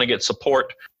you're either going to get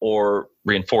support or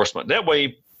reinforcement. That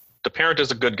way, the parent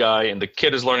is a good guy and the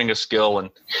kid is learning a skill and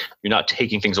you're not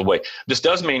taking things away. This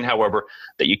does mean, however,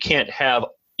 that you can't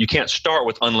start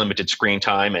with unlimited screen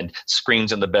time and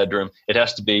screens in the bedroom. It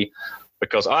has to be,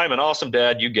 because I'm an awesome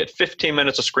dad, you get 15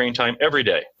 minutes of screen time every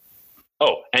day.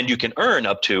 Oh, and you can earn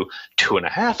up to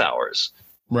 2.5 hours.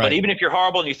 Right. But even if you're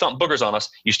horrible and you thump boogers on us,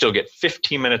 you still get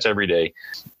 15 minutes every day.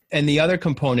 And the other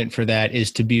component for that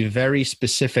is to be very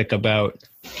specific about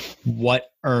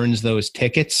what earns those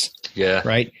tickets. Yeah.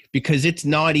 Right? Because it's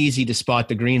not easy to spot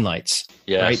the green lights.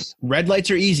 Yes. Right? Red lights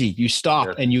are easy. You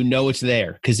stop and you know it's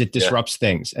there because it disrupts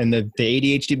things. And the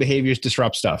ADHD behaviors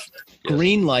disrupt stuff. Yes.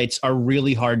 Green lights are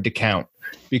really hard to count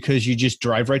because you just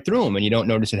drive right through them and you don't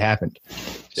notice it happened.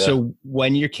 Yeah. So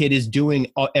when your kid is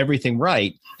doing everything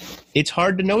right, it's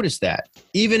hard to notice that.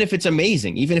 Even if it's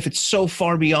amazing, even if it's so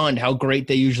far beyond how great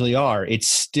they usually are, it's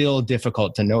still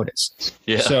difficult to notice.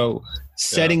 Yeah. So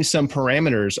setting some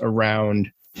parameters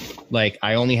around, like,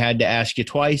 I only had to ask you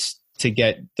twice to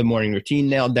get the morning routine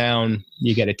nailed down.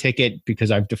 You get a ticket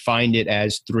because I've defined it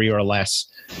as 3 or less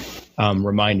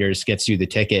reminders gets you the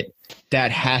ticket. That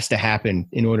has to happen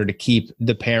in order to keep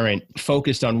the parent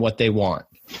focused on what they want.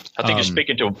 I think you're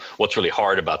speaking to what's really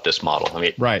hard about this model. I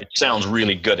mean, it sounds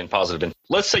really good and positive. And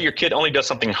let's say your kid only does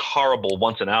something horrible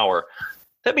once an hour.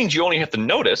 That means you only have to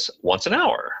notice once an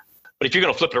hour. But if you're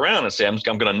going to flip it around and say, I'm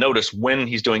going to notice when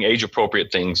he's doing age-appropriate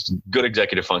things, good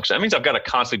executive function, that means I've got to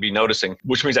constantly be noticing,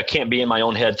 which means I can't be in my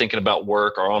own head thinking about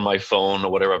work or on my phone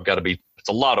or whatever. I've got to be. It's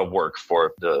a lot of work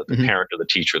for the parent or the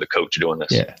teacher, the coach doing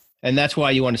this. Yeah. And that's why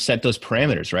you want to set those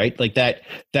parameters, right? Like that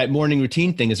morning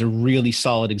routine thing is a really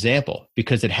solid example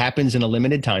because it happens in a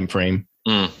limited time frame.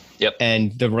 Yep.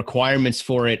 And the requirements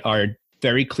for it are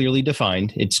very clearly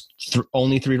defined. It's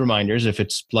only 3 reminders. If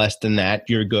it's less than that,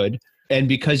 you're good. And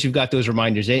because you've got those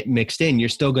reminders mixed in, you're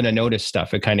still going to notice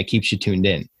stuff. It kind of keeps you tuned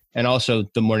in. And also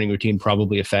the morning routine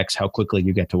probably affects how quickly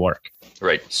you get to work.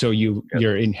 Right. So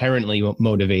you're inherently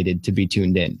motivated to be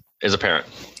tuned in. As a parent.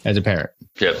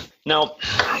 Yeah. Now,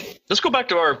 let's go back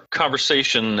to our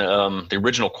conversation, the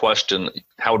original question,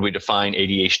 how would we define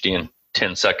ADHD in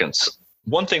 10 seconds?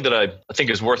 One thing that I think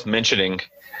is worth mentioning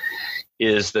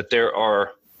is that there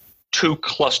are 2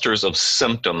 clusters of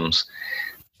symptoms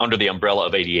under the umbrella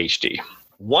of ADHD.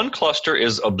 One cluster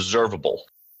is observable.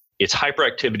 It's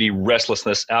hyperactivity,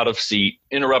 restlessness, out of seat,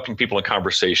 interrupting people in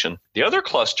conversation. The other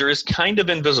cluster is kind of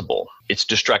invisible. It's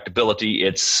distractibility.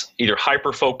 It's either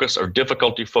hyperfocus or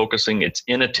difficulty focusing. It's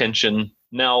inattention.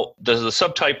 Now, the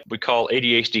subtype we call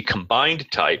ADHD combined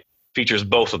type features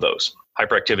both of those,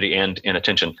 hyperactivity and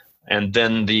inattention. And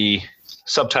then the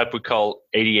subtype we call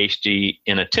ADHD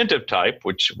inattentive type,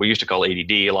 which we used to call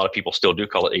ADD. A lot of people still do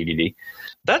call it ADD.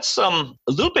 That's a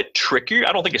little bit trickier.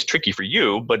 I don't think it's tricky for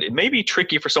you, but it may be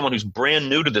tricky for someone who's brand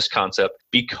new to this concept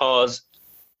because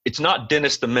it's not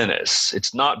Dennis the Menace.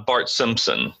 It's not Bart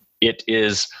Simpson. It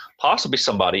is possibly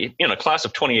somebody in a class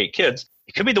of 28 kids.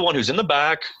 It could be the one who's in the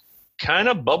back, kind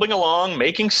of bubbling along,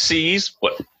 making C's.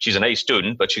 She's an A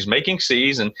student, but she's making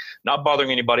C's and not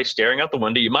bothering anybody, staring out the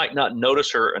window. You might not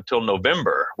notice her until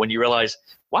November when you realize,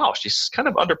 wow, she's kind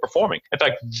of underperforming. In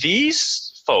fact,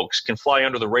 these folks can fly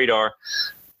under the radar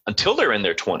until they're in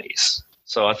their 20s.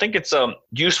 So I think it's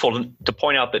useful to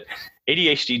point out that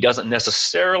ADHD doesn't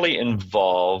necessarily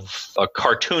involve a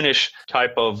cartoonish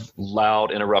type of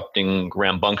loud, interrupting,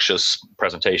 rambunctious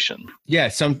presentation. Yeah,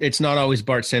 it's not always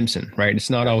Bart Simpson, right? It's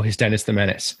not always Dennis the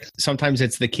Menace. Sometimes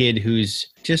it's the kid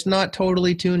who's just not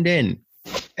totally tuned in.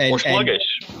 Or sluggish.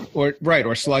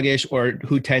 Or sluggish, or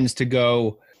who tends to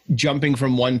go jumping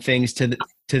from one thing to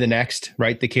the next,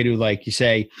 right? The kid who, like, you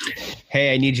say,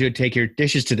 hey, I need you to take your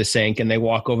dishes to the sink, and they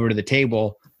walk over to the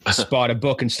table, spot a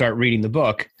book, and start reading the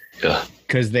book.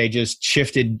 Because they just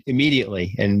shifted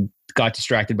immediately and got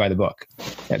distracted by the book.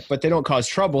 But they don't cause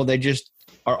trouble. They just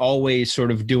are always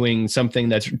sort of doing something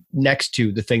that's next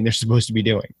to the thing they're supposed to be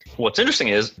doing. What's interesting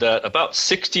is that about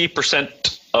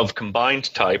 60% of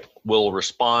combined type will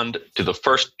respond to the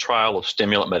first trial of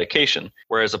stimulant medication,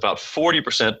 whereas about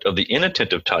 40% of the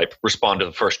inattentive type respond to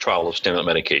the first trial of stimulant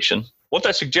medication. What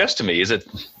that suggests to me is that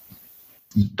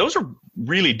those are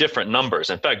really different numbers.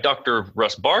 In fact, Dr.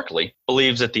 Russ Barkley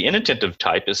believes that the inattentive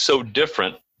type is so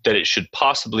different that it should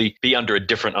possibly be under a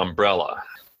different umbrella.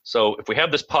 So if we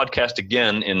have this podcast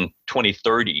again in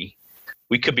 2030,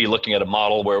 we could be looking at a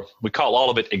model where we call all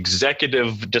of it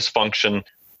executive dysfunction.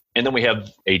 And then we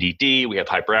have ADD, we have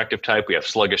hyperactive type, we have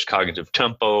sluggish cognitive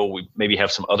tempo, we maybe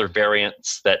have some other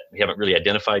variants that we haven't really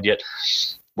identified yet.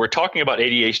 We're talking about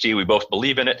ADHD, we both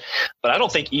believe in it, but I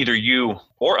don't think either you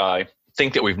or I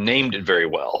think that we've named it very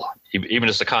well, even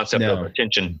as the concept of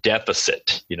attention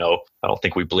deficit. I don't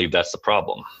think we believe that's the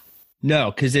problem.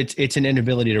 No, because it's an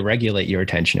inability to regulate your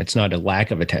attention. It's not a lack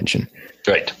of attention.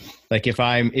 Right. Like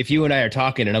if you and I are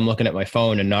talking and I'm looking at my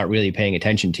phone and not really paying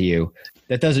attention to you,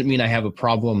 that doesn't mean I have a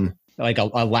problem, like a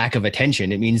lack of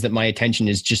attention. It means that my attention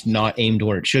is just not aimed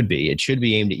where it should be. It should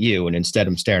be aimed at you, and instead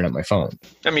I'm staring at my phone.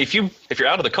 I mean, if you're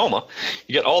out of the coma,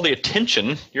 you get all the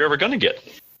attention you're ever going to get.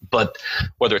 But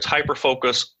whether it's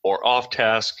hyperfocus or off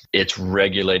task, it's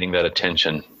regulating that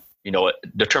attention,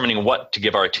 determining what to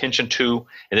give our attention to.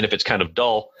 And then if it's kind of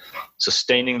dull,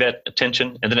 sustaining that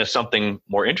attention. And then if something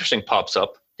more interesting pops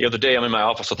up, the other day I'm in my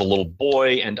office with a little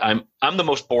boy, and I'm the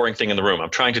most boring thing in the room.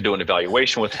 I'm trying to do an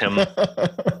evaluation with him.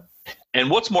 And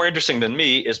what's more interesting than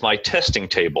me is my testing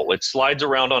table. It slides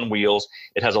around on wheels.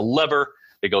 It has a lever.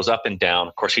 It goes up and down.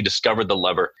 Of course, he discovered the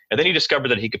lever. And then he discovered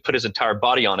that he could put his entire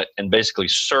body on it and basically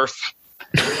surf.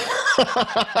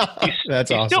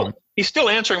 That's awesome. He's still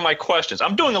answering my questions.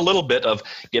 I'm doing a little bit of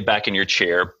get back in your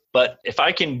chair. But if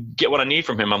I can get what I need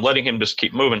from him, I'm letting him just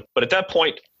keep moving. But at that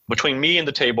point, between me and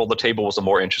the table was a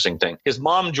more interesting thing. His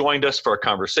mom joined us for a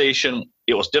conversation.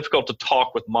 It was difficult to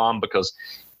talk with mom because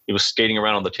he was skating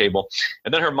around on the table.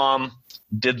 And then her mom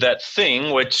did that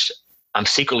thing, which I'm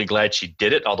secretly glad she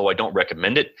did it, although I don't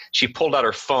recommend it. She pulled out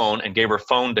her phone and gave her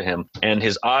phone to him, and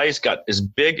his eyes got as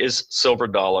big as silver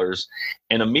dollars,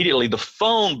 and immediately the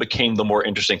phone became the more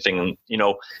interesting thing.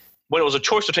 When it was a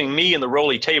choice between me and the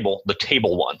rolly table, the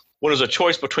table won. When it was a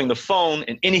choice between the phone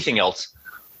and anything else,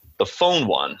 the phone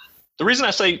won. The reason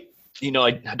I say,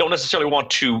 I don't necessarily want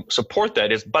to support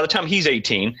that is by the time he's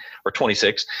 18 or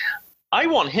 26, I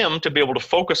want him to be able to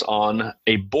focus on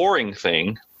a boring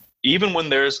thing, even when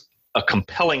there's a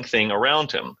compelling thing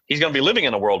around him. He's going to be living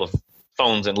in a world of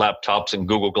phones and laptops and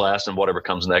Google Glass and whatever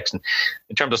comes next. And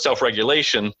in terms of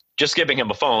self-regulation, just giving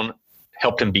him a phone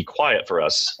helped him be quiet for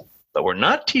us. But we're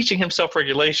not teaching him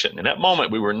self-regulation. In that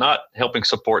moment, we were not helping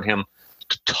support him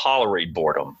to tolerate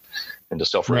boredom and to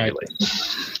self-regulate.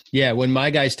 Right. Yeah, when my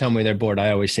guys tell me they're bored,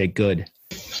 I always say good.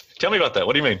 Tell me about that.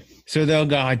 What do you mean? So they'll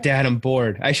go, oh, Dad, I'm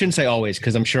bored. I shouldn't say always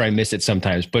because I'm sure I miss it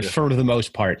sometimes. But for the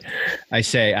most part,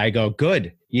 I go,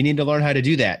 good. You need to learn how to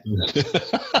do that.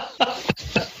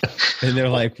 And they're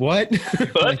like, what?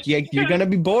 Like, yeah, you're going to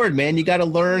be bored, man. You got to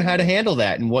learn how to handle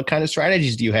that. And what kind of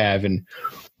strategies do you have? And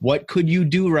what could you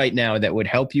do right now that would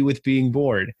help you with being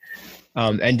bored?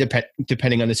 And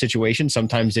depending on the situation,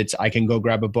 sometimes it's I can go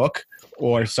grab a book,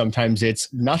 or sometimes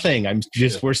it's nothing.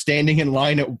 We're standing in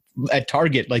line at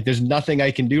Target. Like there's nothing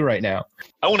I can do right now.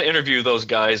 I want to interview those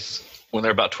guys when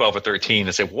they're about 12 or 13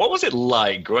 and say, what was it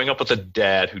like growing up with a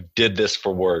dad who did this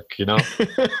for work,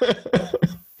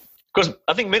 Because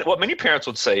I think what many parents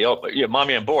would say, oh, yeah,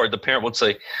 Mommy, I'm bored. The parent would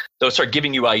say, they'll start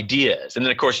giving you ideas. And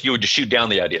then, of course, you would just shoot down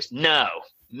the ideas. No.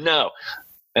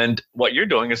 And what you're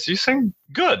doing is you're saying,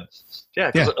 good.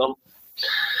 Yeah.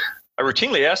 I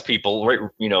routinely ask people,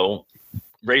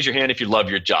 raise your hand if you love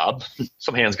your job.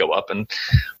 Some hands go up. And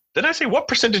then I say, what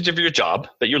percentage of your job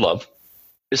that you love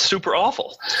is super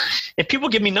awful. And people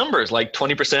give me numbers like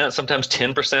 20%, sometimes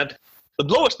 10%. The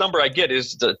lowest number I get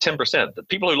is the 10%. The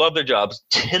people who love their jobs,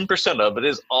 10% of it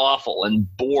is awful and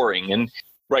boring. And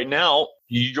right now,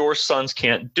 your sons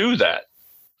can't do that.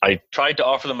 I tried to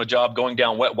offer them a job going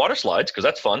down wet water slides because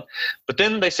that's fun. But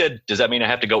then they said, does that mean I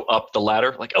have to go up the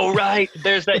ladder? Like, oh, right,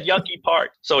 there's that yucky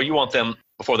part. So you want them,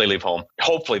 before they leave home,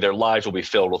 hopefully their lives will be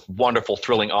filled with wonderful,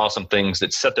 thrilling, awesome things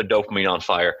that set their dopamine on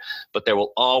fire. But there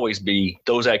will always be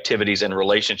those activities and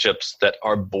relationships that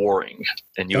are boring.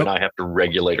 And you and I have to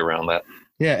regulate around that.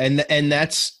 Yeah, and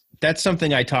that's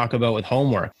something I talk about with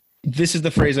homework. This is the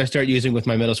phrase I start using with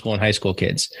my middle school and high school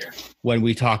kids when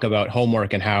we talk about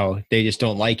homework and how they just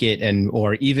don't like it,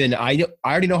 or even I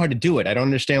already know how to do it. I don't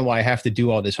understand why I have to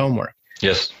do all this homework.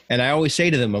 Yes. And I always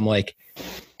say to them, I'm like,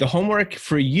 the homework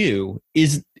for you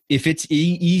is, if it's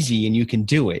easy and you can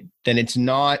do it, then it's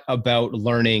not about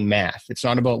learning math. It's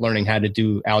not about learning how to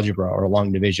do algebra or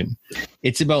long division.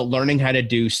 It's about learning how to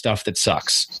do stuff that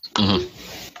sucks. Mm-hmm.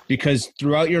 Because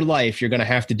throughout your life, you're going to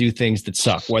have to do things that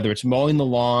suck, whether it's mowing the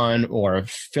lawn or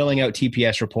filling out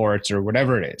TPS reports or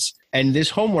whatever it is. And this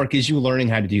homework is you learning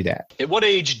how to do that. At what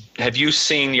age have you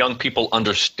seen young people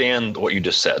understand what you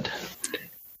just said?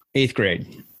 8th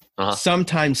grade. Uh-huh.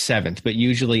 Sometimes 7th, but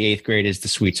usually 8th grade is the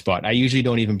sweet spot. I usually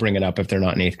don't even bring it up if they're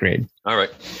not in 8th grade. All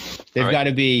right. They've got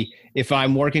to be, if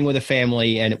I'm working with a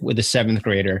family and with a 7th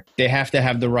grader, they have to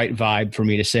have the right vibe for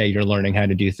me to say, you're learning how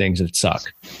to do things that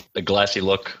suck. The glassy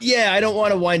look. Yeah, I don't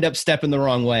want to wind up stepping the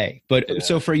wrong way. But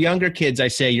So for younger kids, I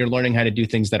say you're learning how to do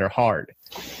things that are hard,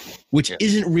 which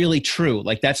isn't really true.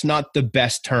 Like, that's not the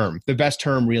best term. The best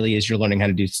term really is you're learning how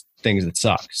to do things that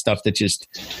suck, stuff that just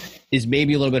is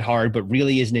maybe a little bit hard, but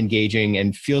really isn't engaging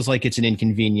and feels like it's an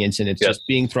inconvenience and it's just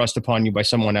being thrust upon you by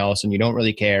someone else and you don't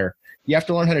really care. You have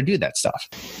to learn how to do that stuff.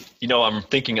 You know, I'm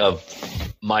thinking of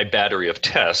my battery of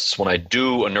tests when I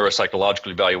do a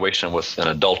neuropsychological evaluation with an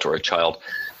adult or a child.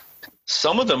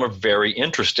 Some of them are very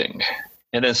interesting,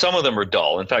 and then some of them are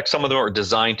dull. In fact, some of them are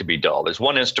designed to be dull. There's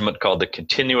one instrument called the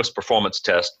Continuous Performance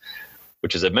Test,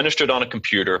 which is administered on a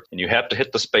computer, and you have to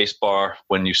hit the space bar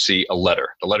when you see a letter.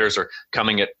 The letters are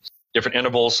coming at different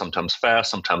intervals, sometimes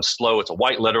fast, sometimes slow. It's a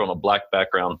white letter on a black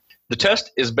background. The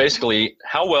test is basically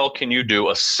how well can you do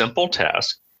a simple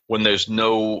task when there's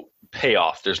no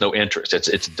payoff, there's no interest,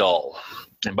 it's dull.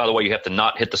 And by the way, you have to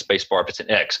not hit the space bar if it's an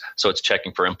X, so it's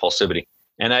checking for impulsivity.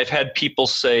 And I've had people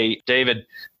say, David,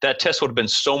 that test would have been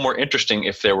so more interesting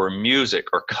if there were music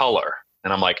or color.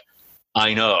 And I'm like,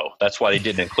 I know. That's why they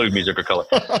didn't include music or color.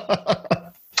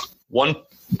 One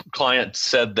client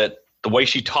said that the way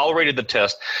she tolerated the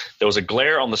test, there was a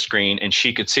glare on the screen and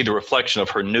she could see the reflection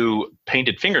of her new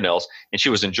painted fingernails, and she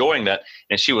was enjoying that,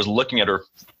 and she was looking at her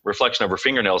reflection of her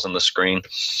fingernails on the screen.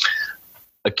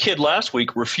 A kid last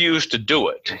week refused to do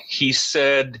it. He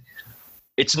said,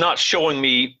 it's not showing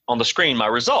me on the screen my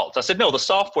results. I said, no, the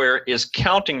software is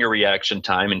counting your reaction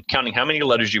time and counting how many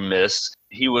letters you missed.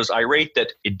 He was irate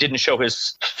that it didn't show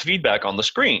his feedback on the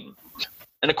screen.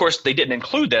 And of course, they didn't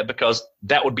include that because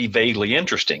that would be vaguely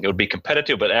interesting. It would be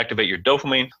competitive, but activate your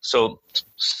dopamine. So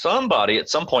somebody at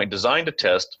some point designed a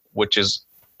test, which is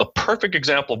a perfect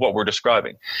example of what we're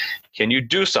describing. Can you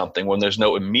do something when there's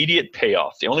no immediate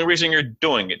payoff? The only reason you're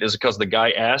doing it is because the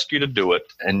guy asked you to do it,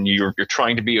 and you're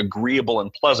trying to be agreeable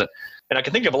and pleasant. And I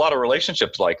can think of a lot of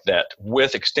relationships like that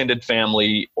with extended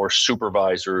family or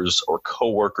supervisors or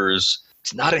coworkers.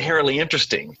 It's not inherently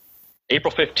interesting.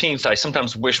 April 15th, I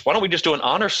sometimes wish, why don't we just do an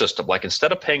honor system? Like,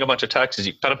 instead of paying a bunch of taxes,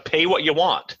 you kind of pay what you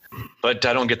want. But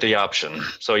I don't get the option.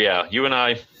 So yeah, you and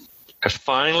I have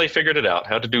finally figured it out,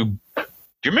 how to do.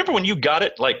 Do you remember when you got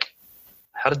it, like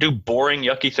how to do boring,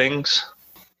 yucky things?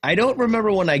 I don't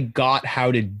remember when I got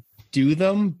how to do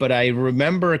them, but I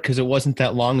remember, because it wasn't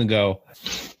that long ago,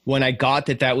 when I got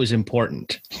that was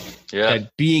important. Yeah.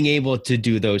 That being able to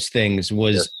do those things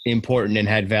was important and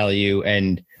had value,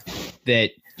 and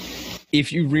that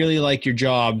if you really like your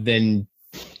job, then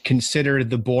consider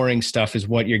the boring stuff is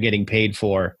what you're getting paid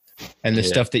for. And the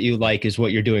stuff that you like is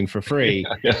what you're doing for free.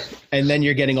 And then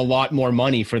you're getting a lot more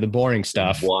money for the boring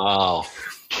stuff. Wow.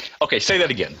 Okay, say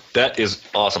that again. That is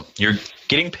awesome. You're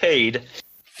getting paid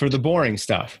for the boring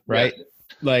stuff, right?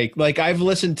 Yeah. Like I've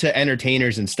listened to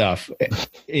entertainers and stuff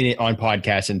on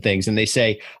podcasts and things, and they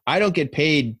say, I don't get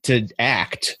paid to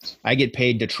act. I get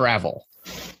paid to travel.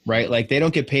 Right? Like, they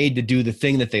don't get paid to do the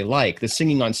thing that they like. The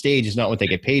singing on stage is not what they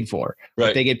get paid for. Right.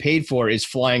 What they get paid for is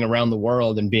flying around the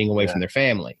world and being away from their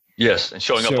family. Yes, and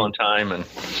showing up on time. And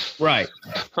right.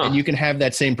 And you can have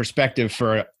that same perspective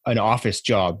for an office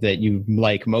job that you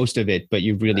like most of it, but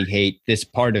you really hate this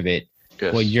part of it.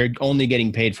 Yes. Well, you're only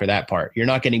getting paid for that part. You're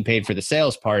not getting paid for the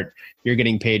sales part. You're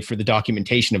getting paid for the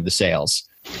documentation of the sales.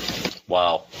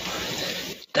 Wow.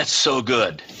 That's so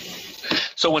good.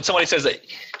 So when somebody says that,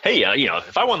 hey,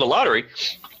 if I won the lottery,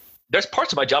 there's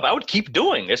parts of my job I would keep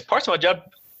doing. There's parts of my job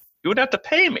you would have to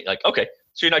pay me. Like, okay,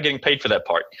 so you're not getting paid for that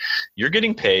part. You're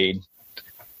getting paid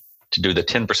to do the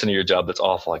 10% of your job that's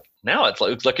awful. Like now it's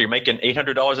like you're making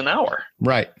 $800 an hour.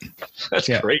 Right. That's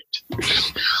great.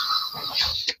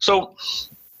 So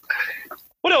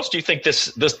what else do you think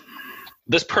this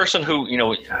person who,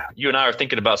 you and I are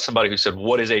thinking about somebody who said,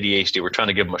 what is ADHD? We're trying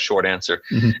to give them a short answer.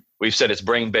 Mm-hmm. We've said it's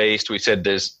brain-based. We said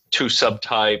there's 2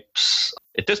 subtypes.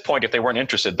 At this point, if they weren't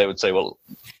interested, they would say, well,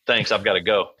 thanks, I've got to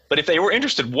go. But if they were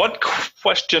interested, what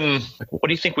do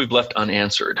you think we've left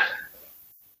unanswered?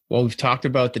 Well, we've talked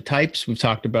about the types. We've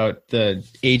talked about the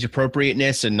age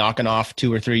appropriateness and knocking off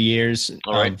 2 or 3 years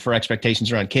for expectations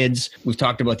around kids. We've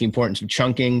talked about the importance of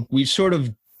chunking. We've sort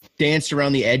of danced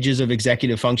around the edges of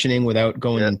executive functioning without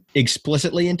going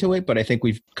explicitly into it, but I think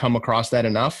we've come across that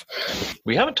enough.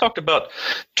 We haven't talked about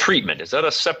treatment. Is that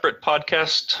a separate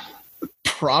podcast?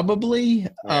 Probably.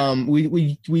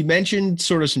 We mentioned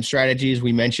sort of some strategies.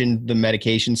 We mentioned the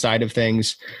medication side of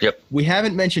things. Yep. We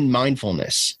haven't mentioned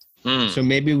mindfulness. So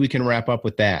maybe we can wrap up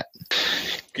with that,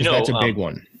 because that's a big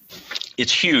one.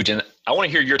 It's huge, and I want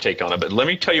to hear your take on it, but let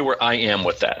me tell you where I am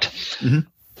with that. Mm-hmm.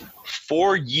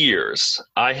 For years,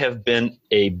 I have been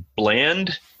a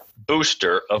bland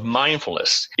booster of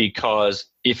mindfulness, because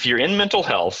if you're in mental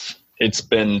health, it's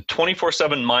been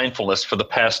 24/7 mindfulness for the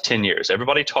past 10 years.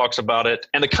 Everybody talks about it.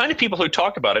 And the kind of people who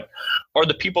talk about it are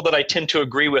the people that I tend to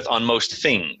agree with on most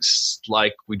things.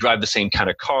 Like, we drive the same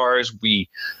kind of cars.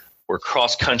 We're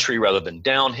cross country rather than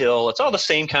downhill. It's all the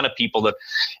same kind of people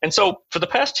and so for the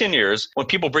past 10 years, when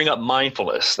people bring up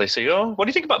mindfulness, they say, oh, what do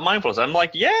you think about mindfulness? I'm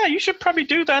like, yeah, you should probably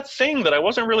do that thing that I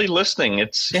wasn't really listening.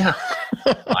 It's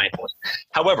mindfulness.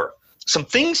 However, some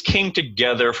things came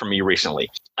together for me recently.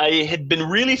 I had been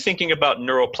really thinking about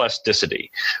neuroplasticity,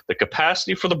 the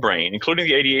capacity for the brain, including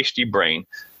the ADHD brain,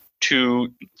 to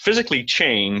physically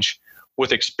change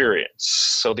with experience.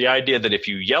 So the idea that if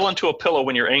you yell into a pillow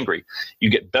when you're angry, you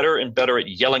get better and better at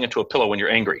yelling into a pillow when you're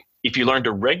angry. If you learn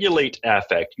to regulate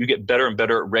affect, you get better and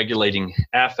better at regulating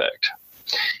affect.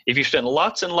 If you spend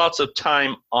lots and lots of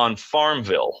time on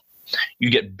Farmville,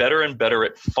 you get better and better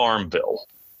at Farmville.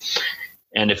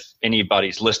 And if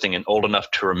anybody's listening and old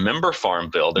enough to remember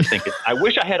Farmville, they're thinking, I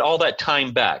wish I had all that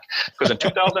time back. Because in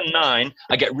 2009,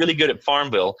 I got really good at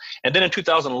Farmville. And then in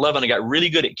 2011, I got really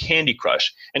good at Candy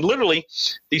Crush. And literally,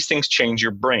 these things change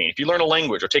your brain. If you learn a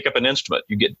language or take up an instrument,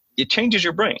 it changes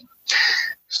your brain.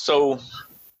 So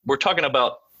we're talking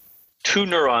about 2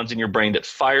 neurons in your brain that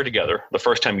fire together the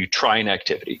first time you try an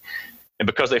activity. And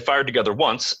because they fired together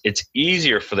once, it's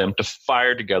easier for them to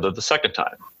fire together the second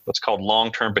time. What's called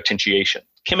long-term potentiation.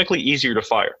 Chemically easier to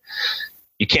fire.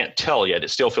 You can't tell yet.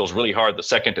 It still feels really hard the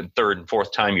second and third and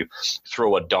fourth time you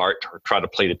throw a dart or try to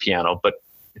play the piano, but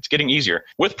it's getting easier.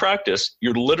 With practice,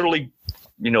 you're literally,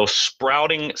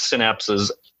 sprouting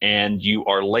synapses, and you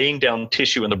are laying down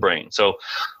tissue in the brain. So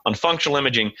on functional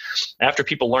imaging, after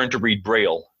people learn to read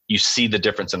Braille, you see the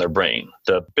difference in their brain.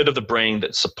 The bit of the brain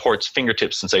that supports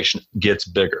fingertip sensation gets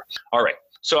bigger. All right.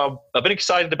 So I've been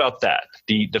excited about that,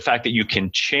 the fact that you can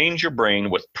change your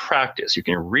brain with practice. You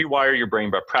can rewire your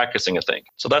brain by practicing a thing.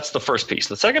 So that's the first piece.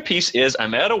 The second piece is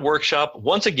I'm at a workshop,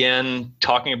 once again,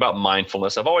 talking about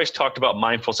mindfulness. I've always talked about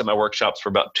mindfulness at my workshops for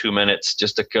about 2 minutes,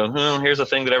 just to go, here's a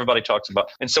thing that everybody talks about.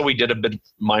 And so we did a bit of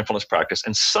mindfulness practice.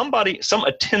 And some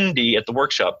attendee at the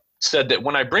workshop said that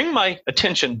when I bring my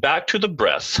attention back to the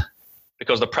breath,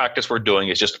 because the practice we're doing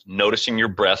is just noticing your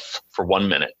breath for 1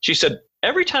 minute, she said,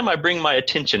 every time I bring my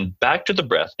attention back to the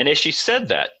breath, and as she said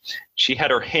that, she had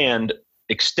her hand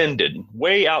extended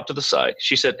way out to the side.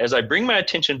 She said, as I bring my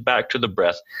attention back to the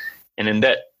breath, and in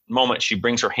that moment, she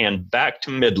brings her hand back to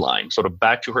midline, sort of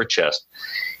back to her chest.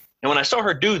 And when I saw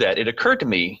her do that, it occurred to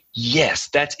me, yes,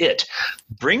 that's it.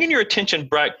 Bringing your attention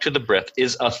back to the breath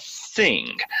is a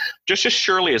thing, just as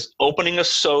surely as opening a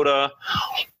soda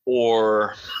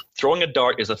or throwing a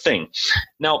dart is a thing.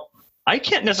 Now, I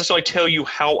can't necessarily tell you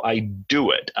how I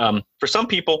do it. For some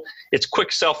people, it's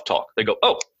quick self-talk. They go,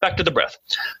 oh, back to the breath.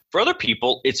 For other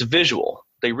people, it's visual.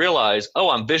 They realize, oh,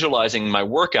 I'm visualizing my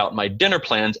workout, my dinner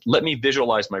plans. Let me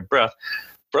visualize my breath.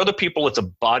 For other people, it's a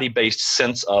body-based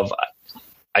sense of,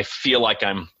 I feel like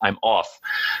I'm off.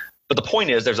 But the point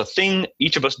is, there's a thing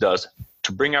each of us does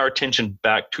to bring our attention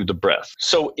back to the breath.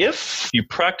 So if you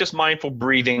practice mindful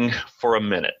breathing for a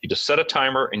minute, you just set a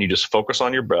timer and you just focus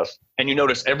on your breath, and you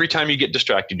notice every time you get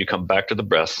distracted, you come back to the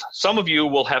breath. Some of you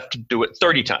will have to do it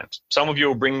 30 times. Some of you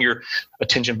will bring your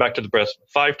attention back to the breath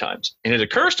 5 times. And it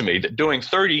occurs to me that doing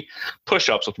 30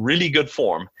 push-ups with really good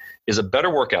form is a better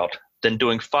workout than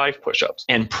doing 5 push-ups.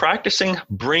 And practicing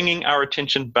bringing our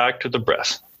attention back to the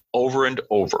breath over and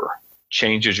over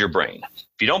changes your brain.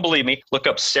 If you don't believe me, look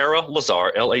up Sarah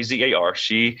Lazar, Lazar.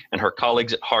 She and her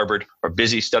colleagues at Harvard are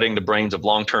busy studying the brains of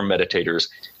long-term meditators.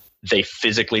 They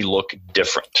physically look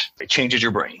different. It changes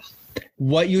your brain.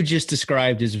 What you just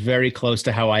described is very close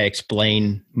to how I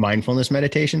explain mindfulness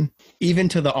meditation, even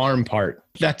to the arm part.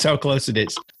 That's how close it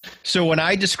is. So when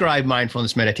I describe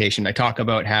mindfulness meditation, I talk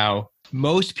about how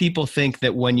most people think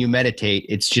that when you meditate,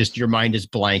 it's just your mind is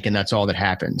blank and that's all that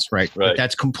happens, right? But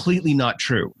that's completely not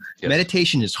true. Yes.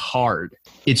 Meditation is hard.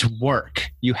 It's work.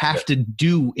 You have to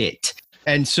do it.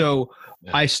 And so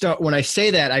when I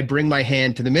say that, I bring my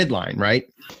hand to the midline, right?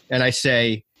 And I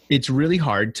say, it's really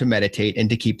hard to meditate and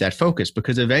to keep that focus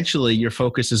because eventually your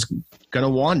focus is going to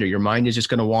wander. Your mind is just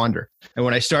going to wander. And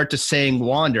when I start to saying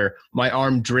wander, my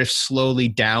arm drifts slowly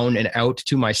down and out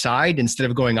to my side. Instead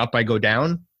of going up, I go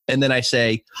down. And then I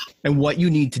say, and what you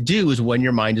need to do is when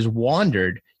your mind is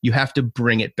wandered, you have to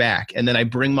bring it back. And then I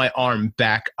bring my arm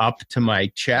back up to my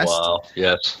chest. Wow.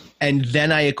 Yes. And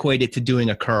then I equate it to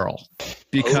doing a curl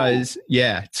because,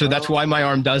 so that's why my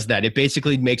arm does that. It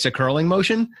basically makes a curling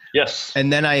motion. Yes.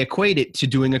 And then I equate it to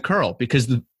doing a curl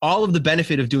because all of the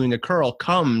benefit of doing a curl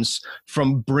comes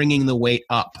from bringing the weight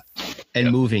up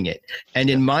and moving it. And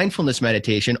in mindfulness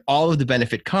meditation, all of the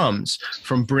benefit comes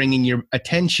from bringing your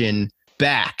attention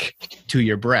back to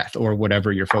your breath or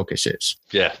whatever your focus is.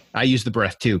 Yeah. I use the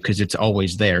breath too because it's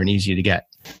always there and easy to get.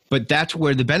 But that's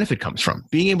where the benefit comes from.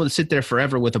 Being able to sit there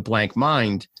forever with a blank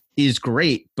mind is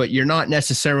great, but you're not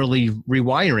necessarily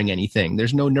rewiring anything.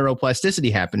 There's no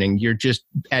neuroplasticity happening. You're just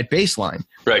at baseline.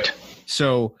 Right.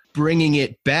 So bringing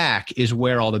it back is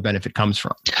where all the benefit comes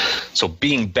from. So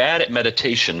being bad at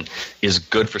meditation is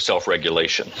good for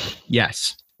self-regulation.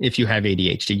 Yes. If you have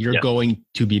ADHD, you're going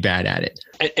to be bad at it.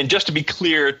 And just to be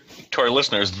clear to our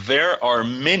listeners, there are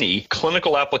many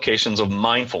clinical applications of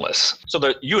mindfulness. So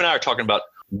that you and I are talking about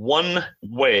one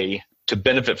way to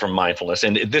benefit from mindfulness,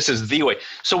 and this is the way.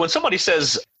 So when somebody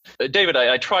says, David,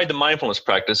 I tried the mindfulness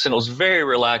practice and it was very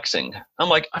relaxing. I'm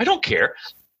like, I don't care.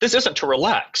 This isn't to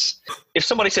relax. If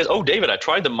somebody says, oh, David, I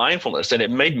tried the mindfulness and it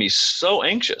made me so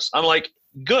anxious. I'm like,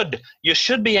 good. You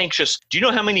should be anxious. Do you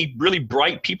know how many really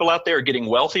bright people out there are getting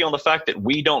wealthy on the fact that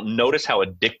we don't notice how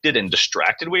addicted and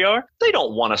distracted we are? They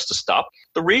don't want us to stop.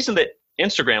 The reason that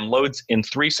Instagram loads in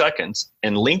 3 seconds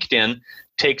and LinkedIn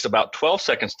takes about 12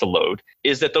 seconds to load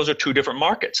is that those are 2 different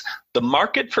markets. The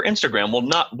market for Instagram will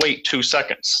not wait 2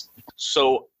 seconds.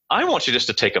 So I want you just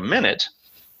to take a minute,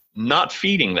 not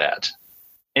feeding that.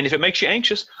 And if it makes you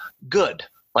anxious, good.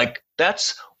 Like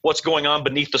that's what's going on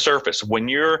beneath the surface. When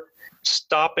you're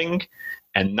stopping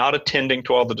and not attending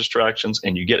to all the distractions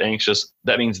and you get anxious,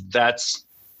 that means that's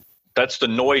the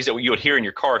noise that you would hear in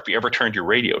your car if you ever turned your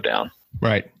radio down.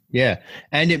 Right. Yeah.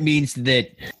 And it means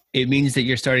that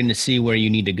you're starting to see where you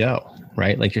need to go,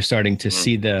 right? Like you're starting to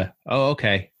see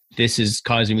okay, this is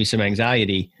causing me some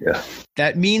anxiety. Yeah.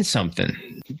 That means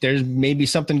something. There's maybe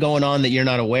something going on that you're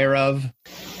not aware of.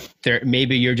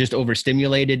 Maybe you're just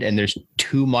overstimulated and there's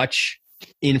too much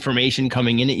information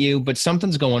coming in at you, but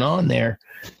something's going on there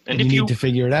and you need to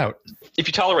figure it out. If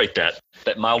you tolerate that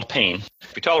mild pain,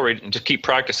 if you tolerate it and just keep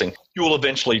practicing, you will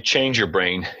eventually change your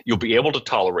brain. You'll be able to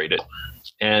tolerate it,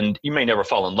 and you may never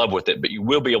fall in love with it, but you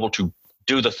will be able to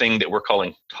do the thing that we're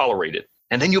calling tolerate it.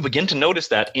 And then you'll begin to notice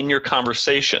that in your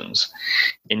conversations,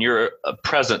 in your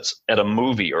presence at a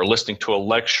movie or listening to a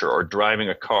lecture or driving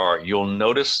a car, you'll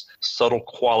notice subtle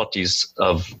qualities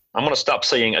of, I'm going to stop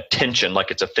saying attention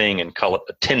like it's a thing and call it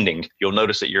attending. You'll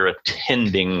notice that your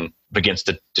attending begins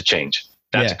to change.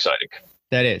 That's exciting.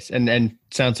 That is. And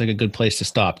sounds like a good place to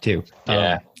stop too.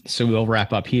 Yeah. So we'll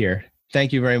wrap up here.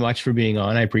 Thank you very much for being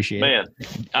on. I appreciate it. Man,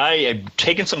 I have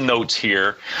taken some notes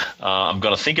here. I'm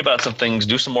going to think about some things,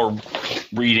 do some more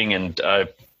reading. And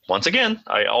once again,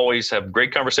 I always have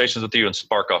great conversations with you and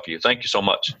spark off you. Thank you so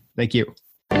much. Thank you.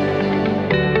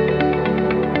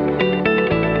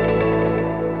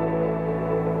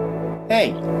 Hey,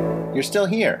 you're still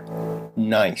here.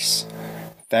 Nice.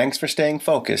 Thanks for staying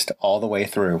focused all the way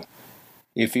through.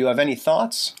 If you have any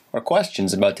thoughts or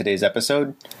questions about today's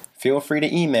episode, feel free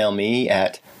to email me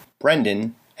at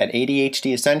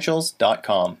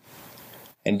brendan@adhdessentials.com.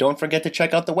 And don't forget to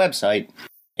check out the website,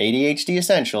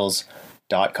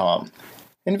 adhdessentials.com,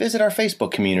 and visit our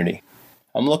Facebook community.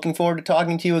 I'm looking forward to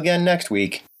talking to you again next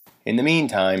week. In the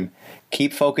meantime,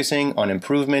 keep focusing on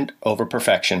improvement over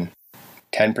perfection.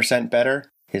 10%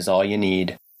 better is all you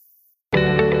need.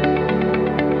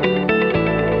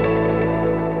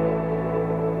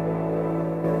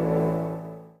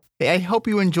 I hope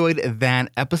you enjoyed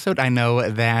that episode. I know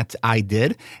that I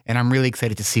did, and I'm really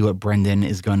excited to see what Brendan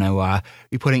is going to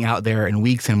be putting out there in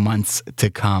weeks and months to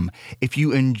come. If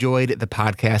you enjoyed the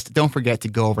podcast, don't forget to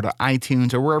go over to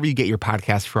iTunes or wherever you get your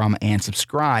podcast from and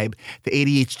subscribe to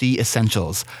ADHD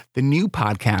Essentials, the new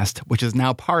podcast, which is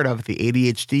now part of the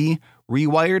ADHD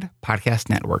Rewired Podcast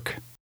Network.